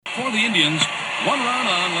for the Indians. 1 run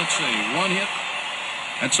on, let's see, 1 hit.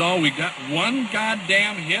 That's all. We got 1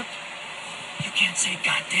 goddamn hit. You can't say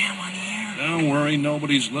goddamn on the air. Don't worry,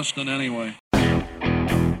 nobody's listening anyway.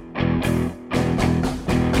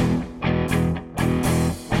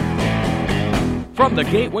 From the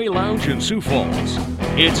Gateway Lounge in Sioux Falls,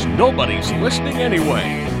 it's Nobody's Listening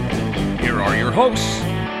Anyway. Here are your hosts,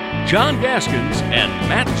 John Gaskins and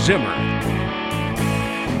Matt Zimmer.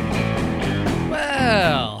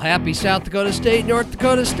 Well, happy South Dakota State, North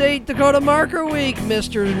Dakota State, Dakota Marker Week,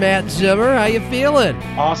 Mr. Matt Zimmer. How you feeling?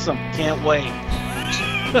 Awesome. Can't wait.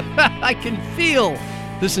 I can feel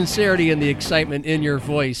the sincerity and the excitement in your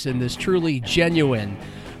voice in this truly genuine,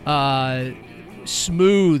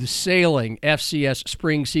 smooth sailing FCS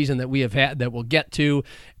spring season that we have had, that we'll get to,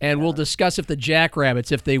 and we'll discuss if the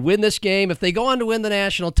Jackrabbits, if they win this game, if they go on to win the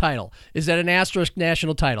national title, is that an asterisk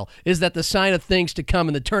national title? Is that the sign of things to come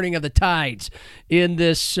and the turning of the tides in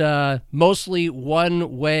this mostly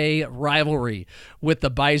one-way rivalry with the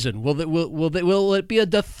Bison? Will it be a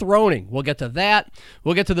dethroning? We'll get to that.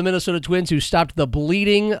 We'll get to the Minnesota Twins, who stopped the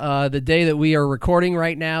bleeding the day that we are recording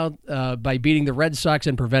right now by beating the Red Sox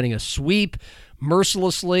and preventing a sweep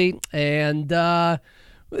mercilessly, and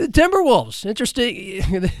Timberwolves. Interesting.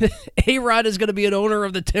 A-Rod is going to be an owner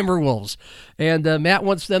of the Timberwolves, and Matt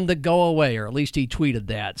wants them to go away, or at least he tweeted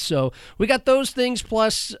that. So we got those things,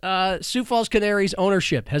 plus Sioux Falls Canaries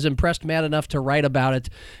ownership has impressed Matt enough to write about it,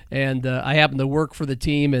 and I happen to work for the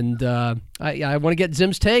team, and I want to get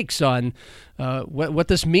Zim's takes on what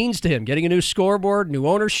this means to him, getting a new scoreboard, new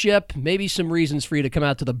ownership, maybe some reasons for you to come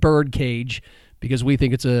out to the bird cage, because we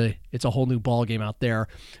think it's a whole new ball game out there.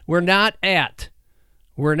 We're not at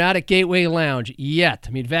Gateway Lounge yet. I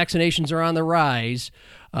mean, vaccinations are on the rise.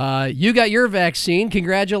 You got your vaccine.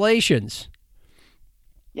 Congratulations.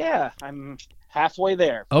 Yeah, I'm halfway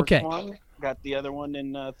there. First okay. One, got the other one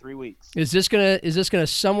in 3 weeks. Is this gonna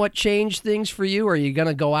somewhat change things for you? Or are you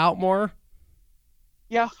gonna go out more?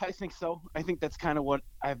 Yeah, I think so. I think that's kind of what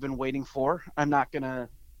I've been waiting for. I'm not gonna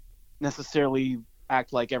necessarily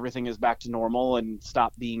act like everything is back to normal and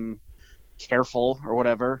stop being careful or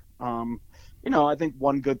whatever. I think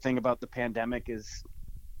one good thing about the pandemic is,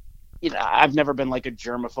 I've never been like a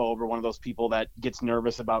germaphobe or one of those people that gets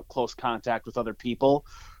nervous about close contact with other people,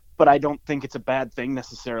 but I don't think it's a bad thing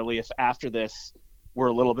necessarily if after this we're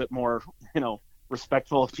a little bit more,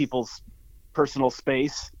 respectful of people's personal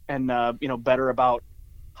space and, better about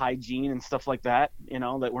hygiene and stuff like that,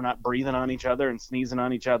 that we're not breathing on each other and sneezing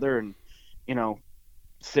on each other and,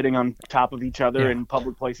 sitting on top of each other in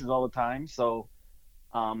public places all the time. So,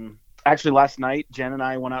 actually last night, Jen and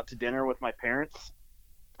I went out to dinner with my parents,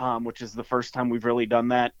 which is the first time we've really done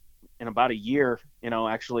that in about a year,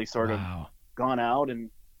 actually sort of gone out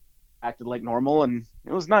and acted like normal, and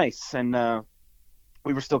it was nice. And,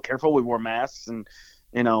 we were still careful. We wore masks and,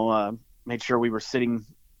 made sure we were sitting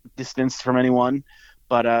distanced from anyone,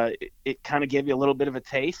 but, it kind of gave you a little bit of a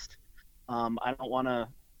taste. I don't want to,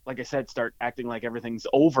 like I said, start acting like everything's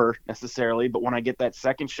over necessarily, but when I get that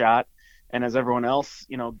second shot, and as everyone else,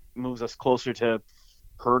 moves us closer to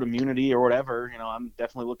herd immunity or whatever, I'm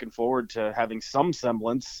definitely looking forward to having some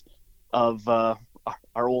semblance of our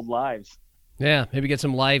old lives. Yeah, maybe get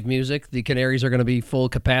some live music. The Canaries are going to be full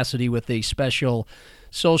capacity with a special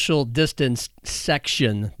social distance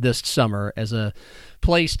section this summer as a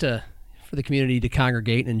place for the community to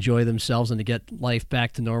congregate and enjoy themselves and to get life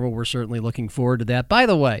back to normal. We're certainly looking forward to that. By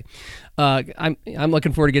the way, I'm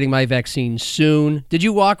looking forward to getting my vaccine soon. Did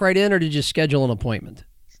you walk right in, or did you schedule an appointment?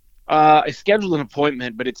 I scheduled an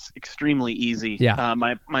appointment, but it's extremely easy. Yeah.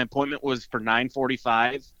 My appointment was for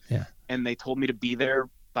 9:45. Yeah. And they told me to be there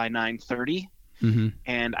by 9:30. Mm-hmm.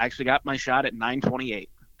 And I actually got my shot at 9:28.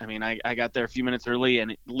 I mean, I got there a few minutes early,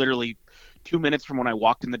 and it literally 2 minutes from when I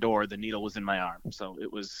walked in the door, the needle was in my arm. So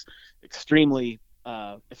it was extremely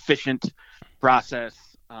efficient process.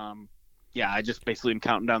 I just basically am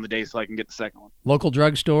counting down the days so I can get the second one. Local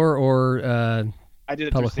drugstore or I did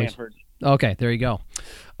it through Stanford. Okay, there you go.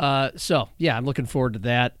 I'm looking forward to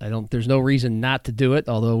that. There's no reason not to do it,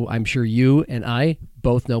 although I'm sure you and I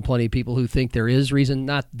both know plenty of people who think there is reason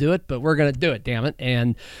not to do it, but we're going to do it, damn it.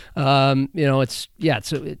 And,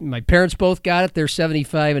 my parents both got it. They're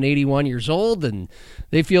 75 and 81 years old, and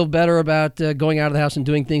they feel better about going out of the house and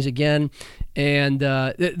doing things again. And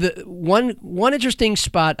the one interesting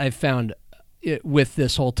spot I've found with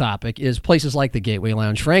this whole topic is places like the Gateway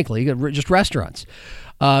Lounge, frankly, just restaurants.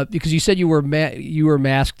 Because you said you were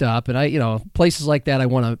masked up, and places like that, I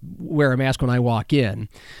want to wear a mask when I walk in.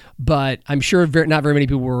 But I'm sure not very many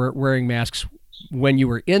people were wearing masks when you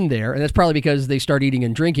were in there, and that's probably because they start eating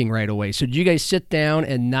and drinking right away. So did you guys sit down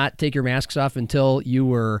and not take your masks off until you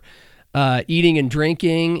were eating and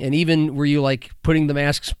drinking? And even were you like putting the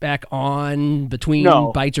masks back on between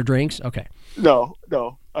bites or drinks? Okay. No.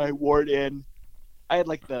 I wore it in. I had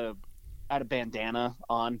I had a bandana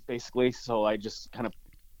on basically, so I just kind of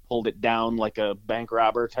pulled it down like a bank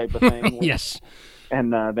robber type of thing. Yes.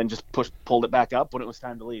 And then just pulled it back up when it was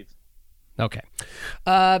time to leave. Okay.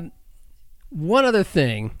 One other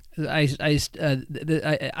thing,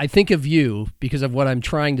 I think of you because of what I'm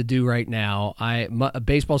trying to do right now.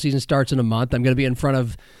 Baseball season starts in a month. I'm going to be in front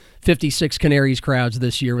of 56 Canaries crowds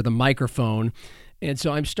this year with a microphone. And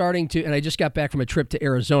so I'm starting to, and I just got back from a trip to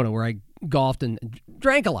Arizona where I golfed and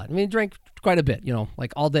drank a lot. I mean, drank quite a bit,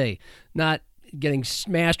 like all day. Not getting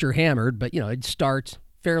smashed or hammered, but, it starts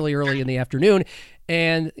fairly early in the afternoon.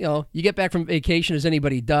 And, you get back from vacation as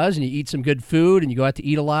anybody does, and you eat some good food, and you go out to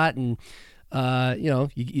eat a lot, and,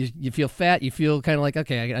 you feel fat. You feel kind of like,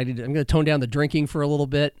 okay, I'm going to tone down the drinking for a little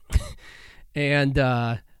bit. And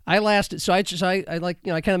I lasted, so I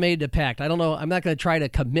kind of made it a pact. I don't know, I'm not going to try to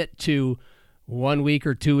commit to 1 week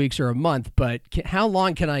or 2 weeks or a month, but how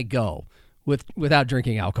long can I go without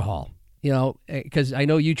drinking alcohol? Because I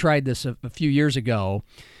know you tried this a few years ago,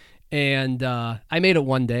 and I made it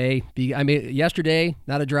one day. I made it yesterday,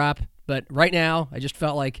 not a drop, but right now I just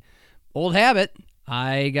felt like old habit.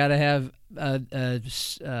 I got to have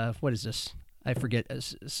what is this? I forget,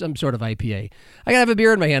 some sort of IPA. I got to have a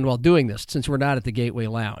beer in my hand while doing this since we're not at the Gateway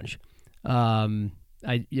Lounge. This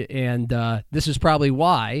is probably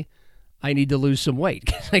why I need to lose some weight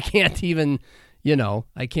because I can't even,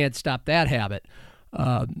 I can't stop that habit.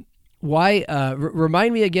 Why?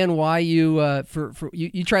 Remind me again why you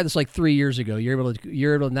you tried this like 3 years ago. You're able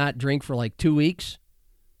to not drink for like 2 weeks.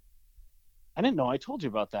 I didn't know I told you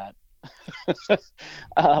about that.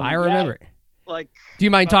 I remember. Yeah, do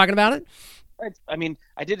you mind talking about it? I mean,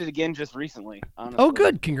 I did it again just recently. Honestly. Oh,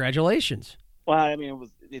 good! Congratulations. Well, I mean,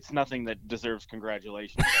 it's nothing that deserves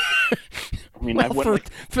congratulations. I mean, well,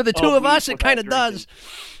 for the two of us, it kind of does.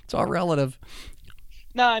 It's all relative.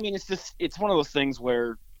 No, I mean, it's one of those things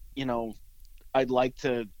where, I'd like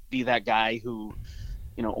to be that guy who,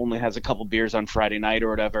 only has a couple beers on Friday night or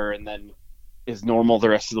whatever, and then is normal the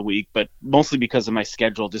rest of the week. But mostly because of my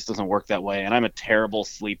schedule, just doesn't work that way. And I'm a terrible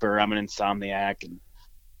sleeper. I'm an insomniac, and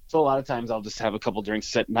so a lot of times I'll just have a couple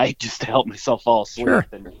drinks at night just to help myself fall asleep. Sure.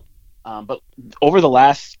 But over the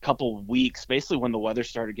last couple of weeks, basically when the weather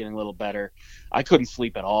started getting a little better, I couldn't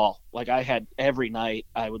sleep at all. Like I had every night,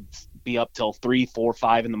 I would be up till 3, 4,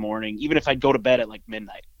 5 in the morning, even if I'd go to bed at like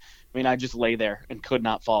midnight. I mean, I just lay there and could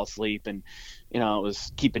not fall asleep. And, it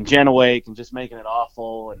was keeping Jen awake and just making it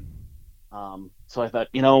awful. And so I thought,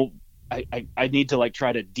 I need to like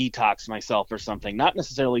try to detox myself or something, not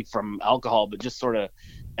necessarily from alcohol, but just sort of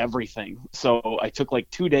everything. So I took like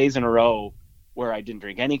 2 days in a row where I didn't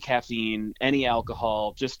drink any caffeine, any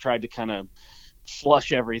alcohol, just tried to kind of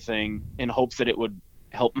flush everything in hopes that it would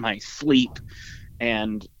help my sleep.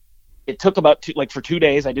 And it took about for 2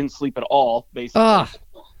 days, I didn't sleep at all, basically.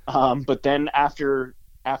 But then after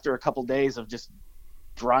a couple days of just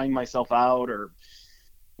drying myself out or,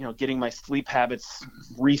 getting my sleep habits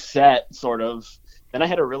reset sort of, then I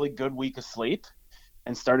had a really good week of sleep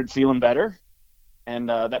and started feeling better. And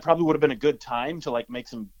that probably would have been a good time to like make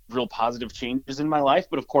some real positive changes in my life.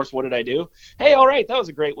 But of course, what did I do? Hey, all right, that was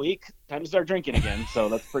a great week. Time to start drinking again. So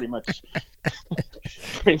that's pretty much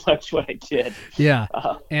what I did. Yeah.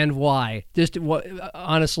 And why? Just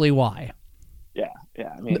honestly, why? Yeah.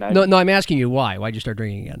 I mean, no, I'm asking you why. Why'd you start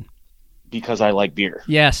drinking again? Because I like beer.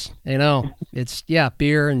 Yes, I know. It's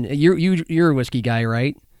beer, and you're a whiskey guy,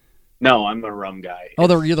 right? No, I'm a rum guy.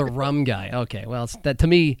 Oh, you're the rum guy. Okay, well, it's that to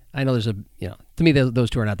me. I know there's to me those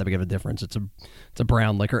two are not that big of a difference. It's a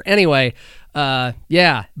brown liquor. Anyway, but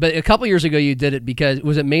a couple years ago you did it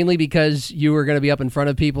was it mainly because you were going to be up in front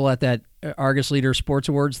of people at that Argus Leader Sports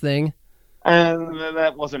Awards thing? And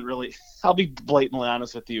that wasn't really. I'll be blatantly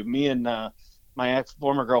honest with you. Me and my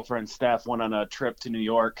former girlfriend Steph went on a trip to New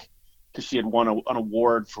York because she had won an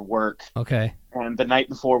award for work. Okay. And the night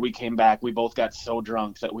before we came back, we both got so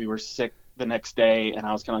drunk that we were sick the next day. And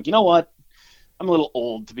I was kind of like, you know what? I'm a little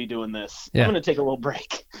old to be doing this. Yeah. I'm going to take a little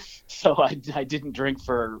break. So I didn't drink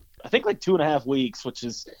for, I think, like 2.5 weeks, which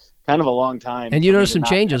is kind of a long time. And you noticed some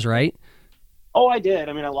changes, right? Oh, I did.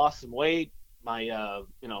 I mean, I lost some weight. My,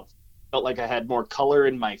 felt like I had more color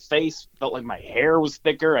in my face. Felt like my hair was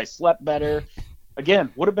thicker. I slept better.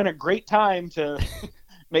 Again, would have been a great time to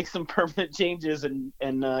make some permanent changes and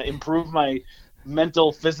improve my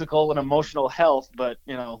mental, physical, and emotional health. But,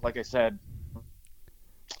 like I said,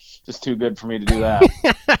 just too good for me to do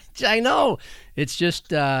that. I know. It's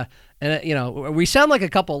just, we sound like a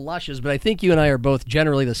couple lushes, but I think you and I are both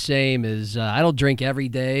generally the same. I don't drink every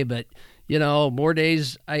day, but more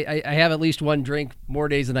days I have at least one drink more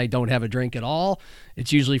days than I don't have a drink at all.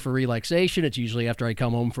 It's usually for relaxation. It's usually after I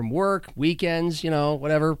come home from work, weekends,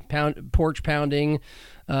 whatever, porch pounding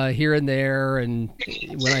here and there, and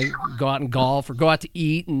when I go out and golf or go out to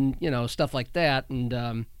eat and stuff like that.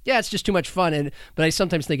 And it's just too much fun. But I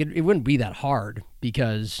sometimes think it wouldn't be that hard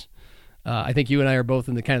because I think you and I are both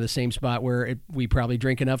in the kind of the same spot where we probably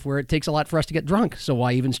drink enough where it takes a lot for us to get drunk. So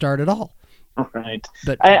why even start at all? Right.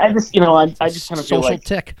 But I just I just kind of feel like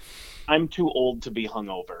tick. I'm too old to be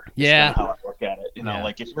hungover. Yeah. That's kind of how I look at it.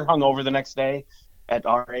 Like if you're hungover the next day at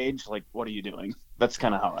our age, like what are you doing? That's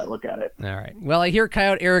kind of how I look at it. All right. Well, I hear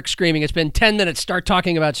Coyote Eric screaming. It's been 10 minutes. Start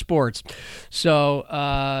talking about sports. So,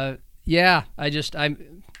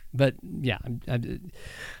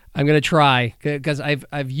 I'm going to try because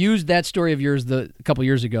I've used that story of yours a couple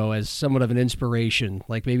years ago as somewhat of an inspiration.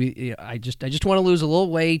 Like maybe I just want to lose a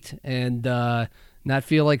little weight and not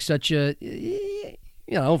feel like such a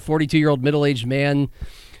 42-year-old middle-aged man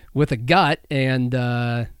with a gut and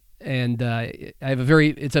I have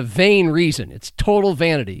it's a vain reason. It's total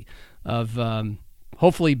vanity of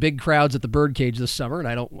hopefully big crowds at the Birdcage this summer, and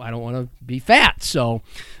I don't want to be fat. So,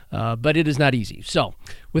 but it is not easy. So,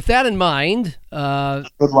 with that in mind, good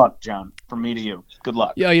luck, John. From me to you, good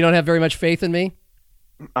luck. Yeah, you don't have very much faith in me.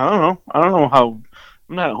 I don't know how.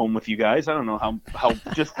 I'm not at home with you guys. I don't know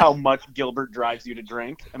how much Gilbert drives you to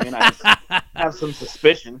drink. I mean, I have some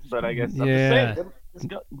suspicions, but I guess I'm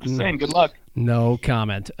just saying, good luck. No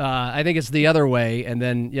comment. I think it's the other way, and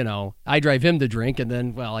then I drive him to drink, and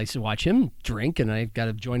then I watch him drink, and I've got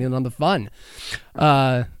to join in on the fun.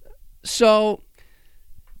 So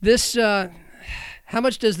this, how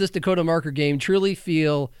much does this Dakota Marker game truly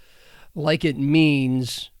feel like it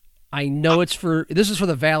means? I know this is for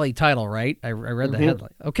the Valley title, right? I read the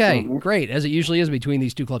headline. Okay, great, as it usually is between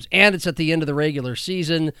these two clubs, and it's at the end of the regular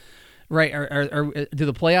season, right? Do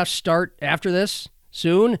the playoffs start after this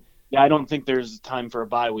soon? Yeah, I don't think there's time for a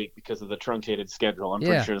bye week because of the truncated schedule. I'm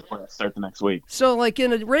pretty sure the playoffs start the next week. So, like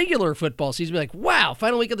in a regular football season, be like, wow,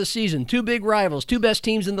 final week of the season, two big rivals, two best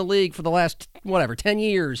teams in the league for the last 10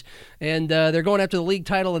 years, and they're going after the league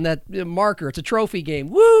title in that marker. It's a trophy game.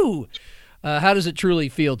 Woo! How does it truly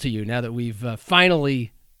feel to you now that we've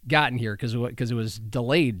finally gotten here because it was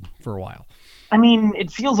delayed for a while? I mean, it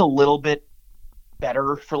feels a little bit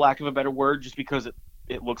better, for lack of a better word, just because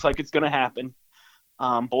it looks like it's going to happen.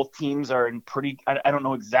 Both teams are in pretty – I don't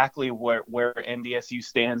know exactly where NDSU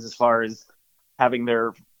stands as far as having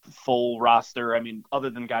their full roster. I mean, other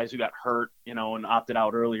than guys who got hurt, and opted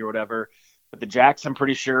out early or whatever. But the Jacks, I'm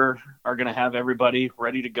pretty sure, are going to have everybody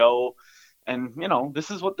ready to go. And, this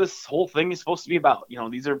is what this whole thing is supposed to be about.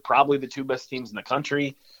 These are probably the two best teams in the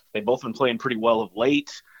country. They've both been playing pretty well of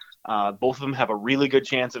late. Both of them have a really good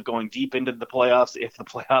chance of going deep into the playoffs if the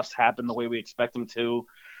playoffs happen the way we expect them to.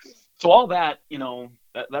 So all that,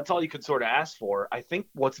 that's all you could sort of ask for. I think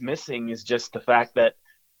what's missing is just the fact that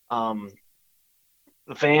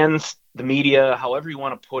the fans, the media, however you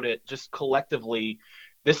want to put it, just collectively,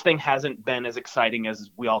 this thing hasn't been as exciting as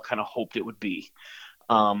we all kind of hoped it would be.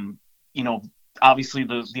 Obviously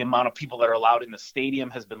the amount of people that are allowed in the stadium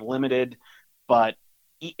has been limited, but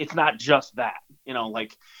it's not just that.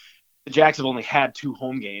 Like the Jacks have only had 2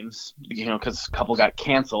 home games, because a couple got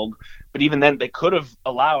canceled. But even then, they could have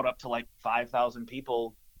allowed up to like 5,000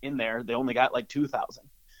 people in there. They only got like 2,000.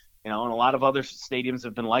 And a lot of other stadiums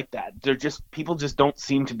have been like that. People just don't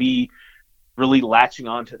seem to be really latching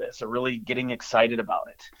onto this or really getting excited about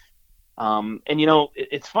it.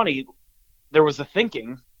 It's funny. There was a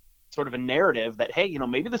thinking, sort of a narrative that, hey,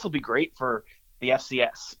 maybe this will be great for the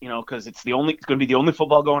FCS, because it's going to be the only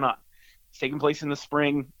football going on. It's taking place in the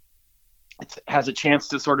spring. It has a chance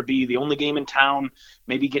to sort of be the only game in town,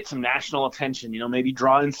 maybe get some national attention, maybe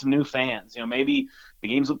draw in some new fans. Maybe the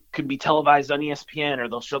games could be televised on ESPN, or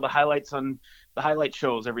they'll show the highlights on the highlight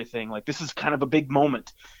shows, everything. Like, this is kind of a big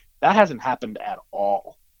moment. That hasn't happened at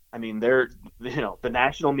all. I mean, the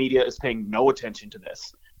national media is paying no attention to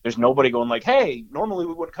this. There's nobody going like, hey, normally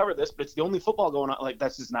we wouldn't cover this, but it's the only football going on. Like,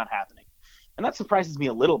 that's just not happening. And that surprises me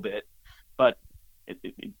a little bit, but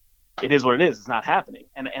it is what it is. It's not happening.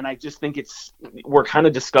 And I just think we're kind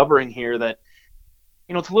of discovering here that,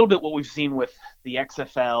 it's a little bit what we've seen with the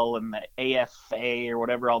XFL and the AFA or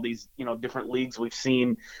whatever, all these, different leagues we've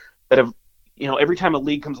seen that have, every time a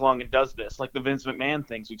league comes along and does this, like the Vince McMahon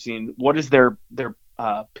things we've seen, what is their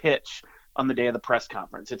pitch on the day of the press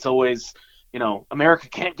conference? It's always, America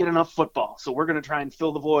can't get enough football, so we're going to try and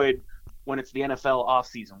fill the void when it's the NFL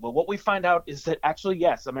offseason. Well, what we find out is that actually,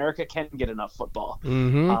 yes, America can get enough football.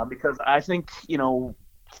 Because I think,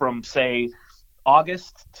 from, say,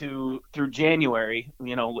 August through January,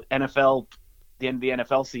 NFL, the end of the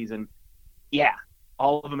NFL season, yeah,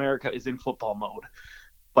 all of America is in football mode.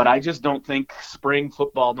 But I just don't think spring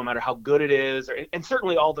football, no matter how good it is, and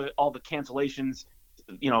certainly all the cancellations,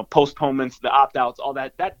 postponements, the opt-outs, all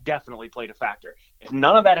that definitely played a factor. If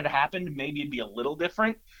none of that had happened, maybe it'd be a little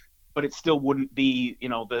different, but it still wouldn't be,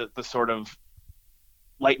 the sort of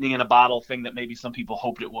lightning in a bottle thing that maybe some people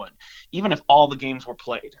hoped it would. Even if all the games were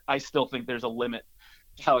played, I still think there's a limit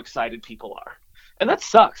to how excited people are. And that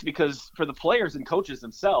sucks because for the players and coaches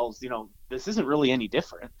themselves, this isn't really any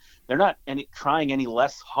different. They're not trying any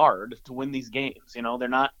less hard to win these games. It's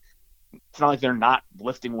not like they're not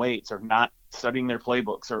lifting weights or not studying their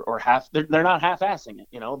playbooks or they're not half-assing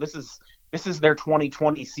it. This is their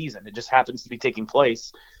 2020 season. It just happens to be taking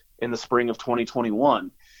place in the spring of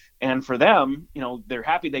 2021. And for them, they're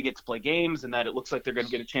happy they get to play games and that it looks like they're going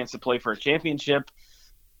to get a chance to play for a championship.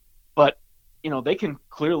 But, they can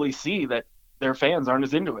clearly see that their fans aren't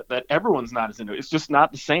as into it, that everyone's not as into it. It's just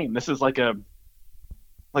not the same. This is like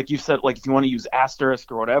you said, like if you want to use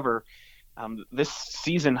asterisk or whatever, this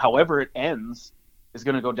season, however it ends, is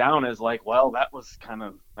going to go down as like, well, that kind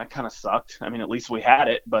of sucked. I mean, at least we had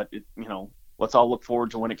it, but let's all look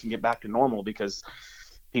forward to when it can get back to normal because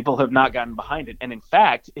people have not gotten behind it. And in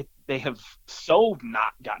fact, they have so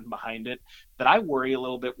not gotten behind it that I worry a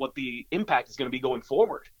little bit what the impact is going to be going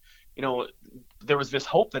forward. There was this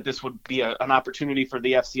hope that this would be an opportunity for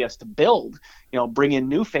the FCS to build, bring in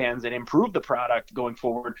new fans and improve the product going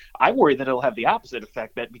forward. I worry that it'll have the opposite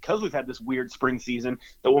effect, that because we've had this weird spring season,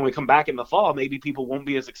 that when we come back in the fall, maybe people won't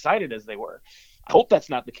be as excited as they were. I hope that's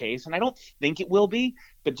not the case, and I don't think it will be,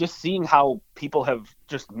 but just seeing how people have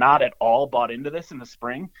just not at all bought into this in the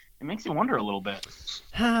spring, it makes you wonder a little bit.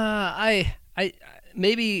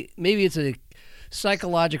 Maybe it's a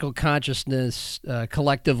psychological consciousness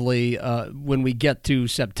collectively when we get to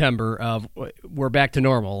September of we're back to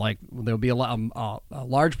normal. Like there'll be a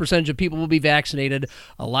large percentage of people will be vaccinated.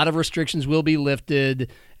 A lot of restrictions will be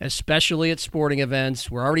lifted, especially at sporting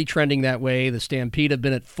events. We're already trending that way. The Stampede have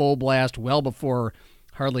been at full blast well before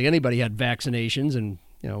hardly anybody had vaccinations, and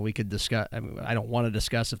we could discuss. I don't want to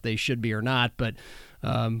discuss if they should be or not, but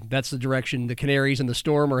that's the direction the Canaries and the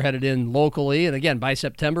Storm are headed in locally. And again, by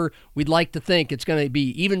September, we'd like to think it's going to be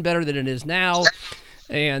even better than it is now.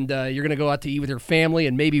 And you're going to go out to eat with your family,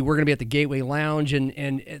 and maybe we're going to be at the Gateway Lounge,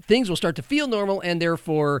 and things will start to feel normal. And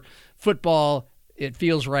therefore, football, it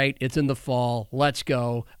feels right. It's in the fall. Let's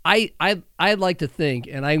go. I'd like to think,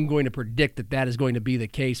 and I'm going to predict that is going to be the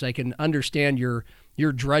case. I can understand your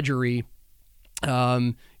drudgery.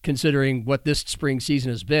 Considering what this spring season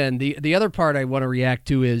has been. The other part I want to react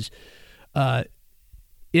to is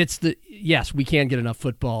yes, we can get enough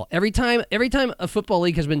football. Every time a football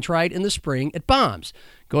league has been tried in the spring, it bombs.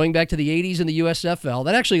 Going back to the 80s in the USFL,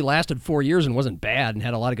 that actually lasted 4 years and wasn't bad and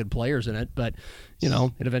had a lot of good players in it, but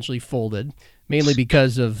it eventually folded, mainly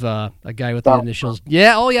because of a guy with the initials.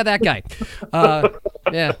 Yeah, oh yeah, that guy.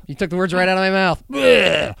 Yeah, you took the words right out of my mouth.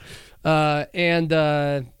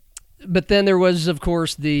 But then there was, of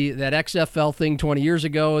course, that XFL thing 20 years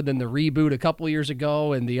ago, and then the reboot a couple years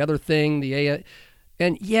ago, and the other thing,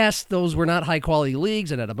 and yes, those were not high-quality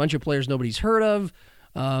leagues and had a bunch of players nobody's heard of,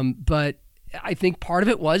 but I think part of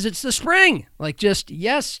it was it's the spring. Like just,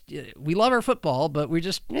 yes, we love our football, but we're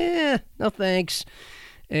just, no thanks.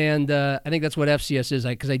 And I think that's what FCS is,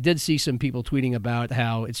 because I did see some people tweeting about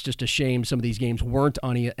how it's just a shame some of these games weren't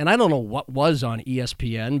on and I don't know what was on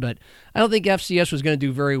ESPN, but I don't think FCS was going to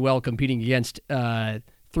do very well competing against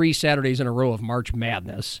 3 Saturdays in a row of March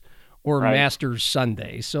Madness or Masters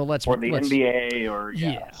Sunday. So let's NBA or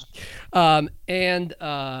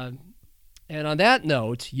And on that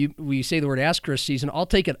note, we say the word asterisk season. I'll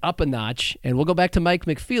take it up a notch, and we'll go back to Mike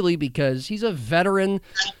McFeely because he's a veteran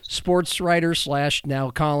sports writer / now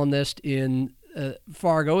columnist in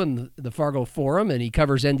Fargo and the Fargo Forum, and he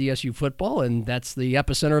covers NDSU football, and that's the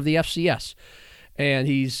epicenter of the FCS. And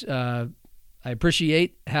I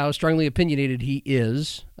appreciate how strongly opinionated he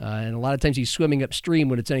is, and a lot of times he's swimming upstream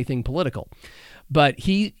when it's anything political. But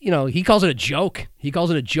he calls it a joke. He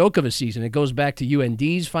calls it a joke of a season. It goes back to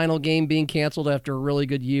UND's final game being canceled after a really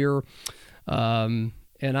good year. And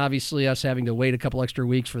obviously us having to wait a couple extra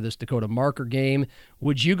weeks for this Dakota Marker game.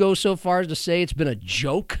 Would you go so far as to say it's been a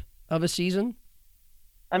joke of a season?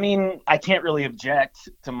 I mean, I can't really object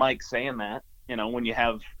to Mike saying that, when you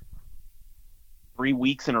have 3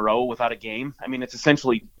 weeks in a row without a game. I mean, it's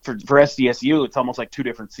essentially for SDSU, it's almost like 2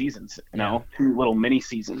 different seasons, 2 little mini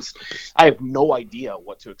seasons. I have no idea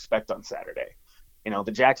what to expect on Saturday.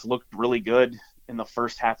 The Jacks looked really good in the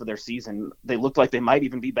first half of their season. They looked like they might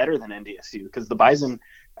even be better than NDSU because the Bison,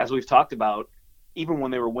 as we've talked about, even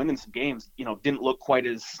when they were winning some games, didn't look quite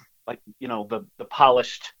as like, the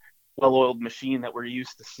polished, well-oiled machine that we're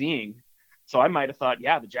used to seeing. So I might have thought,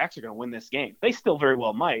 the Jacks are going to win this game. They still very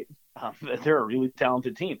well might. They're a really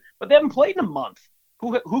talented team, but they haven't played in a month.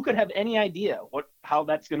 Who could have any idea how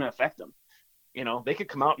that's going to affect them? They could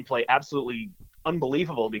come out and play absolutely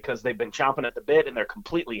unbelievable because they've been chomping at the bit and they're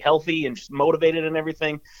completely healthy and just motivated and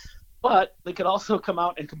everything. But they could also come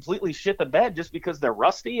out and completely shit the bed just because they're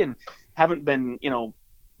rusty and haven't been,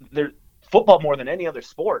 they're football more than any other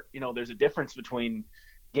sport. There's a difference between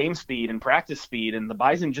game speed and practice speed, and the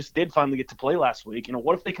Bison just did finally get to play last week.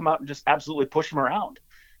 What if they come out and just absolutely push them around?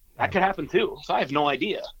 That could happen too. So I have no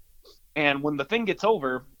idea. And when the thing gets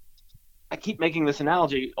over, I keep making this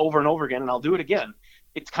analogy over and over again, and I'll do it again.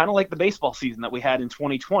 It's kind of like the baseball season that we had in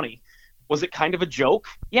 2020. Was it kind of a joke?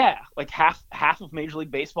 Yeah, like half of Major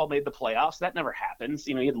League Baseball made the playoffs. That never happens.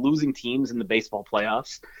 You had losing teams in the baseball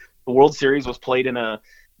playoffs. The World Series was played in a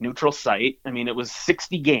neutral site. I mean, it was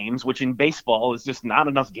 60 games, which in baseball is just not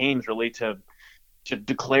enough games really to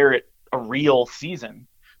declare it a real season.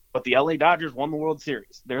 But the LA Dodgers won the World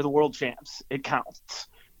Series. They're the world champs. It counts.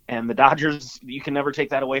 And the Dodgers, you can never take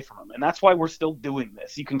that away from them. And that's why we're still doing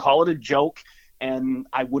this. You can call it a joke, and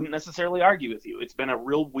I wouldn't necessarily argue with you. It's been a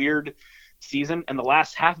real weird season, and the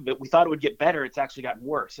last half of it, we thought it would get better. It's actually gotten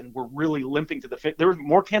worse, and we're really limping to the fit. There were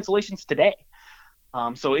more cancellations today.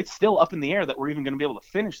 So it's still up in the air that we're even going to be able to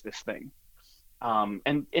finish this thing. I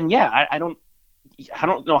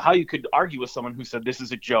don't know how you could argue with someone who said this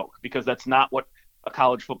is a joke, because that's not what a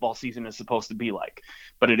college football season is supposed to be like.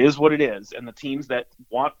 But it is what it is, and the teams that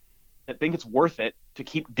think it's worth it to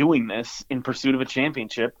keep doing this in pursuit of a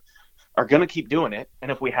championship are going to keep doing it.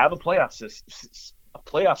 And if we have a playoff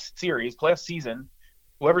season,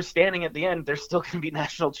 whoever's standing at the end, they're still going to be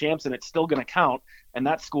national champs, and it's still going to count. And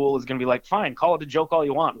that school is going to be like, fine, call it a joke all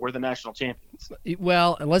you want. We're the national champions.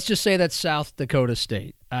 Well, let's just say that's South Dakota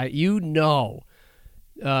State. North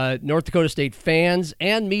Dakota State fans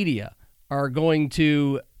and media are going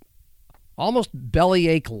to almost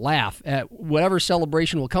bellyache laugh at whatever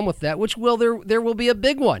celebration will come with that, which there will be a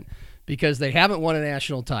big one, because they haven't won a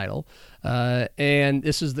national title. And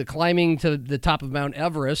this is the climbing to the top of Mount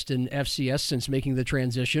Everest in FCS since making the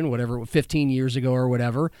transition, 15 years ago or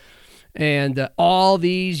whatever. And all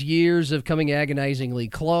these years of coming agonizingly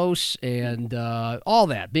close, and all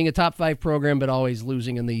that, being a top 5 program but always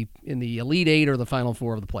losing in the Elite 8 or the Final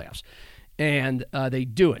 4 of the playoffs. And they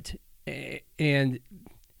do it. And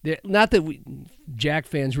not that Jack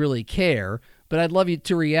fans really care, but I'd love you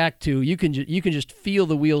to react to, you can just feel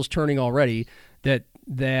the wheels turning already, that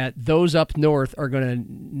those up north are going to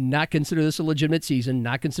not consider this a legitimate season,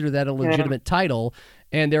 not consider that a legitimate title,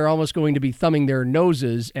 and they're almost going to be thumbing their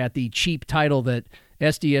noses at the cheap title that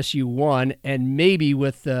SDSU won, and maybe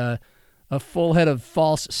with a full head of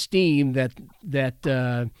false steam that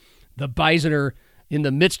the Bison are in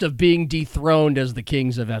the midst of being dethroned as the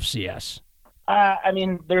kings of FCS.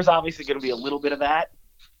 There's obviously going to be a little bit of that,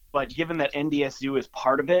 but given that NDSU is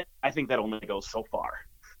part of it, I think that only goes so far.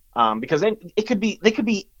 Because they could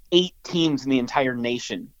be 8 teams in the entire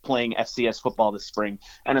nation playing FCS football this spring,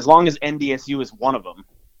 and as long as NDSU is one of them,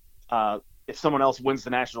 if someone else wins the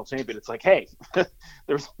national champion, it's like, hey,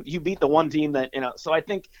 you beat the one team that, So I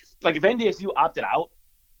think, like, if NDSU opted out,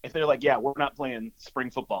 if they're like, yeah, we're not playing spring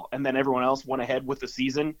football, and then everyone else went ahead with the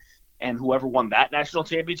season, and whoever won that national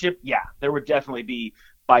championship, yeah, there would definitely be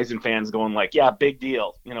Bison fans going like, yeah, big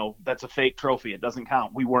deal. That's a fake trophy. It doesn't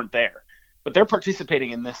count. We weren't there. But they're participating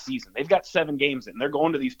in this season. They've got 7 games in. They're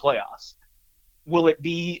going to these playoffs. Will it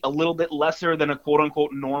be a little bit lesser than a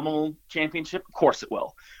quote-unquote normal championship? Of course it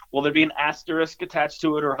will. Will there be an asterisk attached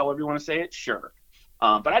to it, or however you want to say it? Sure.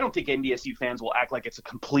 But I don't think NDSU fans will act like it's a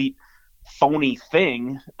complete phony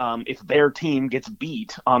thing if their team gets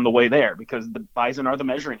beat on the way there, because the Bison are the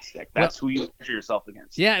measuring stick. That's who you measure yourself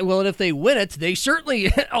against. Yeah, well, and if they win it, they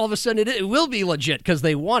certainly all of a sudden it will be legit because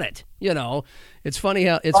they won it. It's funny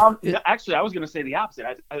how it's. Actually, I was going to say the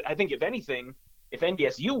opposite. I think if anything, if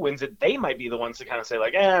NDSU wins it, they might be the ones to kind of say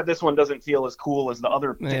like, this one doesn't feel as cool as the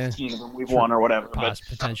other 15 of them we've won or whatever.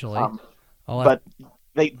 Potentially,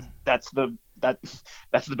 that's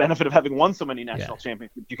the benefit of having won so many national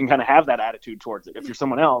championships. You can kind of have that attitude towards it. If you're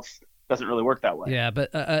someone else, it doesn't really work that way. Yeah, but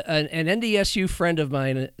an NDSU friend of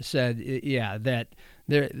mine said, that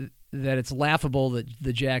it's laughable that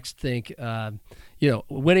the Jacks think,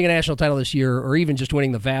 winning a national title this year, or even just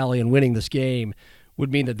winning the Valley and winning this game, would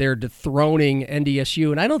mean that they're dethroning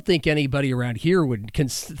NDSU, and I don't think anybody around here would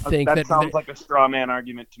think that. That sounds like a straw man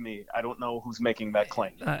argument to me. I don't know who's making that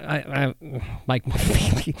claim. Mike,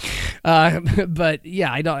 but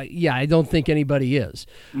yeah, I don't think anybody is.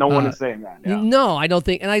 No one is saying that. Yeah. No, I don't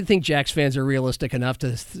think, and I think Jacks fans are realistic enough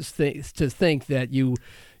to think that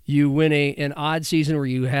you win an odd season where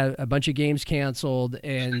you have a bunch of games canceled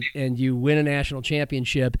and you win a national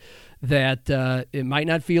championship, that it might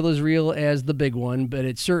not feel as real as the big one, but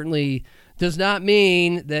it certainly does not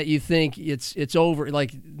mean that you think it's over.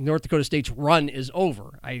 Like North Dakota State's run is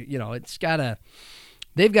over. They've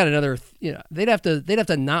got another, they'd have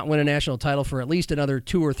to not win a national title for at least another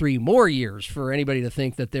 2 or 3 more years for anybody to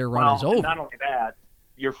think that their run is over. Not only that,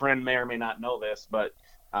 your friend may or may not know this, but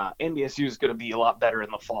NDSU is going to be a lot better in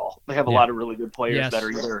the fall. They have a lot of really good players that are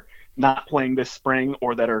either not playing this spring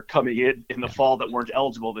or that are coming in the fall that weren't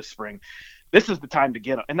eligible this spring. This is the time to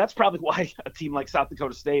get them. And that's probably why a team like South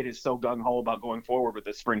Dakota State is so gung-ho about going forward with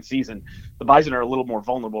this spring season. The Bison are a little more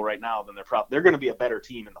vulnerable right now than they're going to be a better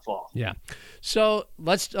team in the fall. Yeah. So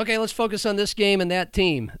let's focus on this game and that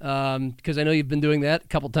team, because I know you've been doing that a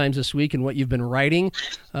couple times this week and what you've been writing.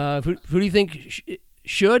 Who do you think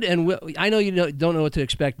should and will? I know you don't know what to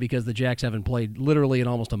expect because the Jacks haven't played literally in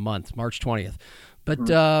almost a month, March 20th. But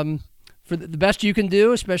for the best you can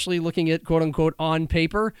do, especially looking at quote-unquote on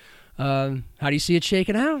paper, how do you see it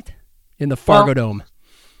shaking out in the Fargo Dome?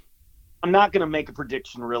 I'm not going to make a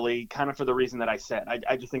prediction, really, kind of for the reason that I said.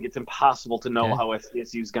 I just think it's impossible to know how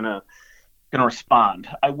SDSU is going to respond.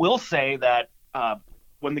 I will say that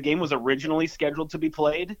when the game was originally scheduled to be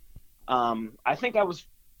played, I think I was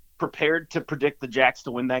prepared to predict the Jacks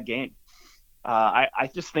to win that game. I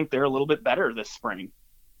just think they're a little bit better this spring.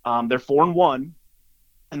 They're 4-1,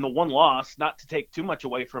 and the one loss, not to take too much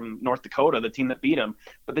away from North Dakota, the team that beat them,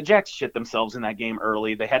 but the Jacks shit themselves in that game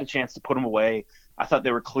early. They had a chance to put them away. I thought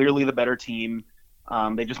they were clearly the better team.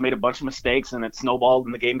 They just made a bunch of mistakes, and it snowballed,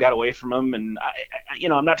 and the game got away from them. And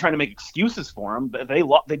I'm not trying to make excuses for them, but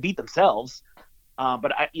they beat themselves.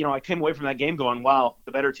 But I came away from that game going, wow,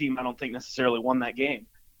 the better team I don't think necessarily won that game.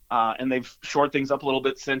 And they've shored things up a little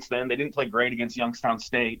bit since then. They didn't play great against Youngstown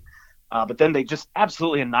State. But then they just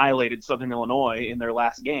absolutely annihilated Southern Illinois in their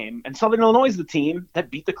last game. And Southern Illinois is the team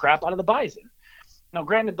that beat the crap out of the Bison. Now,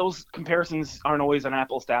 granted, those comparisons aren't always an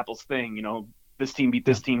apples-to-apples thing. This team beat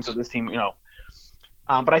this team, so this team,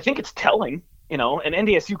 But I think it's telling, and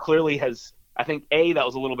NDSU clearly has, I think, that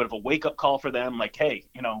was a little bit of a wake-up call for them. Like, hey,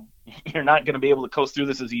 you're not going to be able to coast through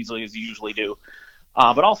this as easily as you usually do.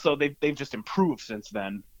 But also, they've just improved since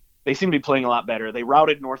then. They seem to be playing a lot better. They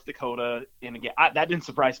routed North Dakota in a game. That didn't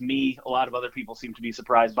surprise me. A lot of other people seem to be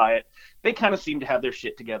surprised by it. They kind of seem to have their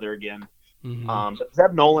shit together again. Mm-hmm. But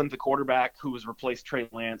Zeb Nolan, the quarterback who has replaced Trey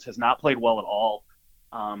Lance, has not played well at all.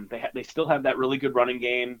 They still have that really good running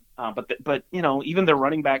game. But even their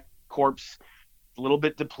running back corps, a little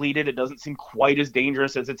bit depleted. It doesn't seem quite as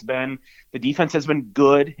dangerous as it's been. The defense has been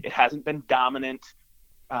good. It hasn't been dominant.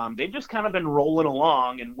 They've just kind of been rolling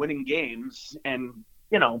along and winning games. And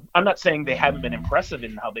I'm not saying they haven't been impressive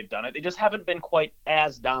in how they've done it. They just haven't been quite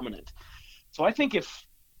as dominant. So I think if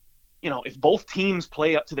both teams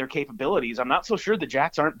play up to their capabilities, I'm not so sure the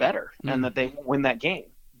Jacks aren't better and that they won't win that game.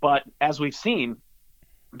 But as we've seen,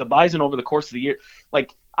 the Bison over the course of the year,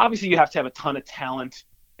 like obviously you have to have a ton of talent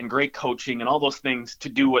and great coaching and all those things to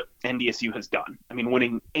do what NDSU has done. I mean,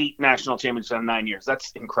 winning 8 national championships in 9 years,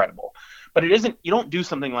 that's incredible. But you don't do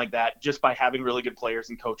something like that just by having really good players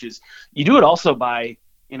and coaches. You do it also by,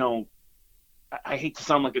 I hate to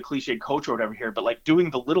sound like a cliched coach or whatever here, but like doing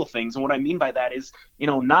the little things. And what I mean by that is,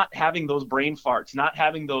 not having those brain farts, not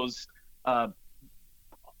having those,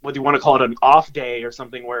 whether you want to call it an off day or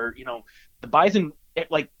something where, the Bison, there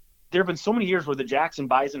have been so many years where the Jacks and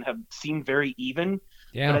Bison have seemed very even.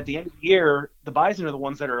 Yeah. But at the end of the year, the Bison are the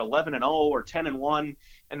ones that are 11-0 or 10-1,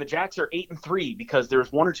 and the Jacks are 8-3 because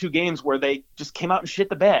there's 1 or 2 games where they just came out and shit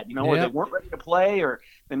the bed, where they weren't ready to play or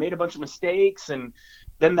they made a bunch of mistakes, and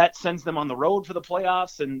then that sends them on the road for the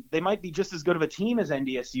playoffs. And they might be just as good of a team as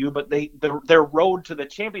NDSU, but their road to the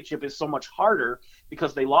championship is so much harder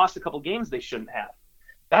because they lost a couple games they shouldn't have.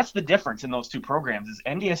 That's the difference in those two programs. Is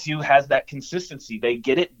NDSU has that consistency. They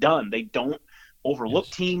get it done. They don't overlook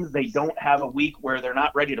teams. They don't have a week where they're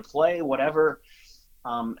not ready to play, whatever.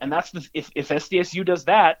 And that's if SDSU does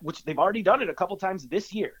that, which they've already done it a couple times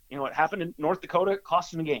this year. It happened in North Dakota, it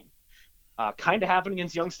cost them a game. Kind of happened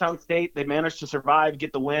against Youngstown State. They managed to survive,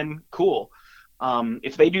 get the win. Cool.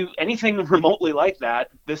 If they do anything remotely like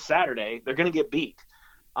that this Saturday, they're going to get beat.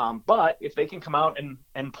 But if they can come out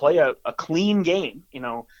and play a clean game,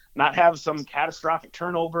 not have some catastrophic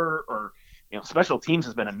turnover or, special teams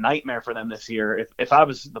has been a nightmare for them this year. If I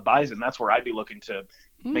was the Bison, that's where I'd be looking to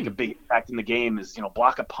make a big impact in the game is,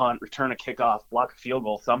 block a punt, return a kickoff, block a field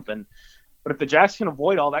goal, something. But if the Jacks can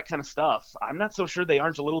avoid all that kind of stuff, I'm not so sure they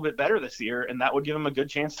aren't a little bit better this year, and that would give them a good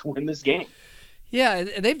chance to win this game. Yeah,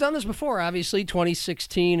 they've done this before, obviously,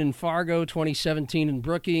 2016 in Fargo, 2017 in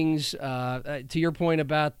Brookings. To your point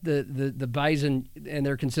about the Bison and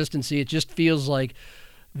their consistency, it just feels like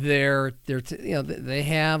they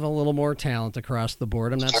have a little more talent across the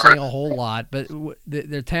board. I'm not saying a whole lot, but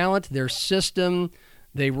their talent, their system,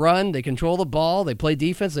 they run, they control the ball, they play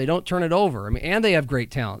defense, they don't turn it over. And they have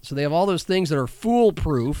great talent. So they have all those things that are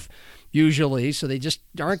foolproof usually, so they just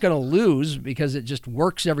aren't going to lose because it just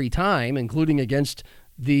works every time, including against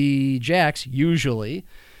the Jacks usually.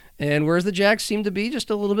 And whereas the Jacks seem to be just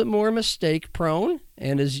a little bit more mistake prone,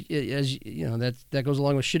 and as that goes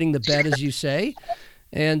along with shitting the bed, as you say.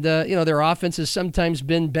 And, their offense has sometimes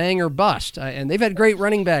been bang or bust. And they've had great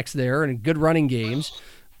running backs there and good running games.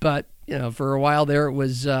 But, for a while there it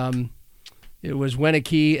was Weineke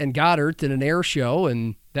and Goddard in an air show.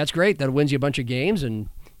 And that's great. That wins you a bunch of games and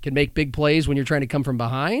can make big plays when you're trying to come from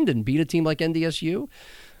behind and beat a team like NDSU.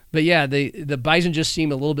 But, yeah, the Bison just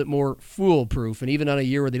seem a little bit more foolproof. And even on a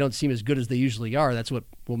year where they don't seem as good as they usually are, that's what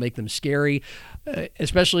will make them scary,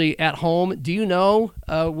 especially at home. Do you know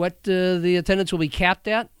what the attendance will be capped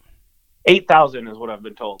at? 8,000 is what I've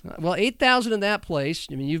been told. Well, 8,000 in that place.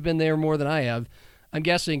 I mean, you've been there more than I have. I'm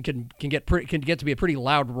guessing can get to be a pretty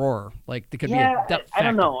loud roar. Like there could be a depth factor. I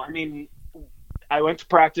don't know. I mean, I went to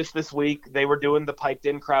practice this week. They were doing the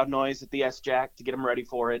piped-in crowd noise at the S-Jack to get them ready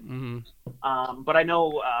for it. Mm-hmm. But I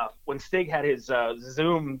know when Stig had his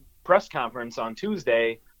Zoom press conference on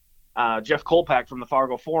Tuesday, Jeff Kolpak from the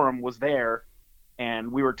Fargo Forum was there,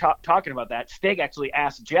 and we were talking about that. Stig actually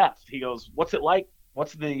asked Jeff, he goes, what's it like?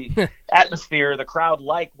 What's the atmosphere, the crowd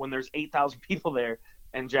like when there's 8,000 people there?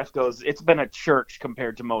 And Jeff goes, it's been a church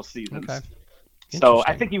compared to most seasons. Okay. So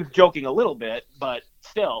I think he was joking a little bit, but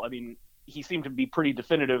still, I mean, he seemed to be pretty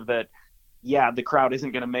definitive that, yeah, the crowd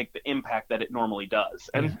isn't going to make the impact that it normally does.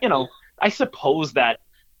 And, I suppose that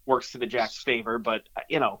works to the Jacks' favor, but,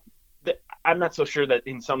 I'm not so sure that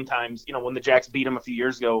in sometimes, when the Jacks beat them a few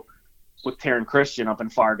years ago with Taryn Christian up in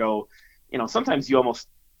Fargo, sometimes you almost,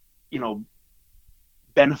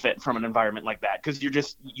 benefit from an environment like that because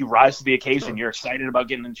you rise to the occasion. Sure. You're excited about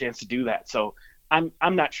getting a chance to do that. So I'm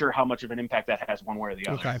not sure how much of an impact that has one way or the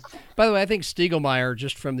other. Okay. By the way, I think Stiegelmeier,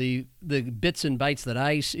 just from the bits and bytes that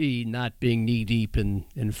I see, not being knee deep in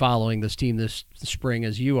following this team this spring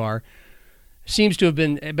as you are, seems to have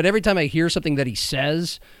been. But every time I hear something that he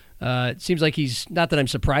says, it seems like he's not that I'm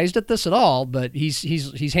surprised at this at all, but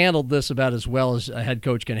he's handled this about as well as a head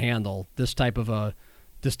coach can handle this type of a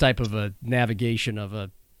navigation of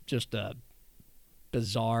a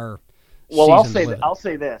bizarre. Well, I'll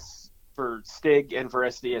say this for Stig and for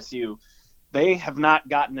SDSU, they have not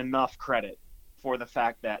gotten enough credit for the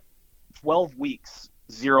fact that 12 weeks,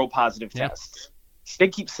 0 positive tests.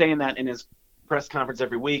 Stig keeps saying that in his press conference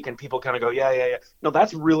every week, and people kind of go, yeah. No,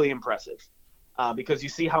 that's really impressive because you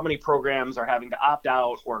see how many programs are having to opt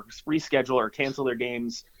out or reschedule or cancel their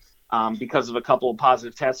games because of a couple of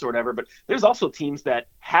positive tests or whatever. But there's also teams that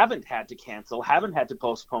haven't had to cancel, haven't had to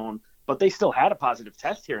postpone, but they still had a positive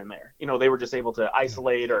test here and there. They were just able to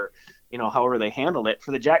isolate or, however they handled it.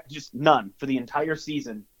 For the Jacks, just none for the entire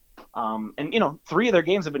season. And 3 of their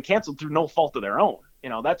games have been canceled through no fault of their own.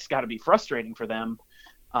 That's got to be frustrating for them.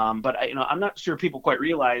 But I'm not sure people quite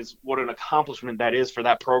realize what an accomplishment that is for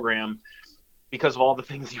that program because of all the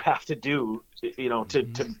things you have to do,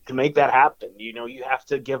 to make that happen. You have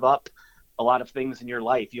to give up a lot of things in your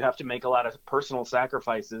life. You have to make a lot of personal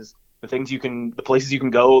sacrifices, the places you can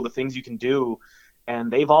go, the things you can do. And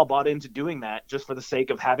they've all bought into doing that just for the sake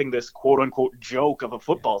of having this quote unquote joke of a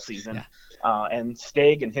football season. Yeah. And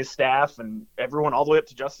Stig and his staff and everyone all the way up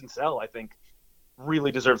to Justin Sell, I think,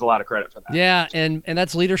 really deserves a lot of credit for that. Yeah, and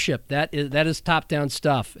that's leadership. That is top-down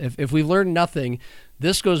stuff. If we've learned nothing,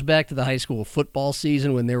 this goes back to the high school football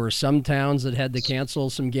season when there were some towns that had to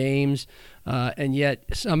cancel some games, and yet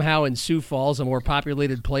somehow in Sioux Falls, a more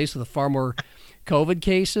populated place with far more COVID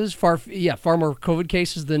cases, far more COVID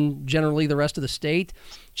cases than generally the rest of the state.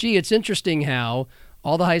 Gee, it's interesting how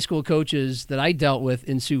all the high school coaches that I dealt with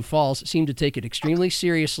in Sioux Falls seem to take it extremely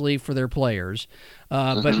seriously for their players,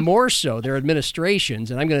 but more so their administrations.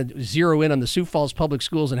 And I'm going to zero in on the Sioux Falls Public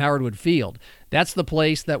Schools and Howard Wood Field. That's the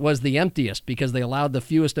place that was the emptiest because they allowed the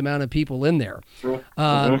fewest amount of people in there.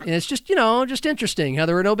 And it's just, just interesting how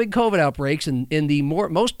there were no big COVID outbreaks in the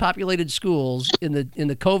most populated schools in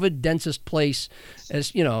the COVID densest place,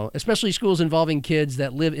 as especially schools involving kids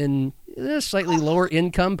that live in slightly lower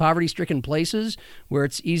income, poverty-stricken places where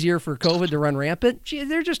it's easier for COVID to run rampant. Gee,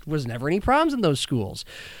 there just was never any problems in those schools.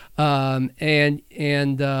 And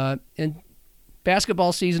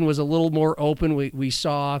basketball season was a little more open. We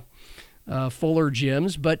saw fuller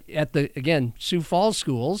gyms, but at Sioux Falls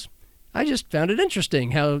schools, I just found it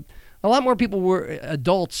interesting how a lot more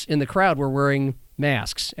adults in the crowd were wearing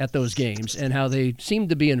masks at those games, and how they seemed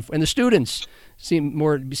to be and the students seemed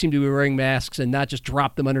to be wearing masks and not just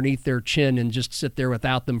drop them underneath their chin and just sit there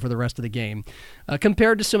without them for the rest of the game,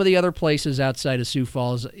 compared to some of the other places outside of Sioux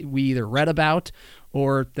Falls we either read about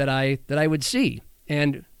or that I would see.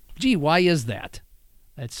 And gee, why is that?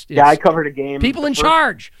 I covered a game. People in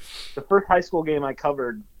charge. The first high school game I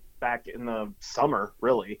covered back in the summer,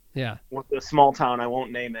 really. Yeah. With a small town, I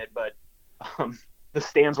won't name it, but the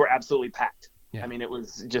stands were absolutely packed. Yeah. I mean, it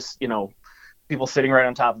was just, people sitting right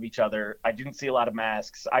on top of each other. I didn't see a lot of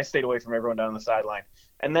masks. I stayed away from everyone down the sideline.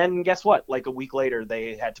 And then guess what? Like a week later,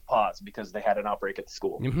 they had to pause because they had an outbreak at the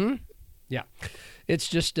school. Mm-hmm. Yeah. It's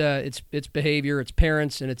just it's behavior, it's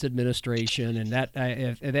parents, and it's administration, and that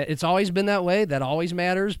it's always been that way. That always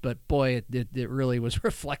matters. But boy, it really was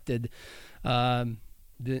reflected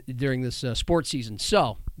during this sports season.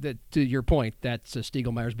 So to your point, that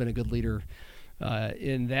Stiegelmeier's been a good leader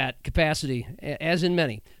in that capacity, as in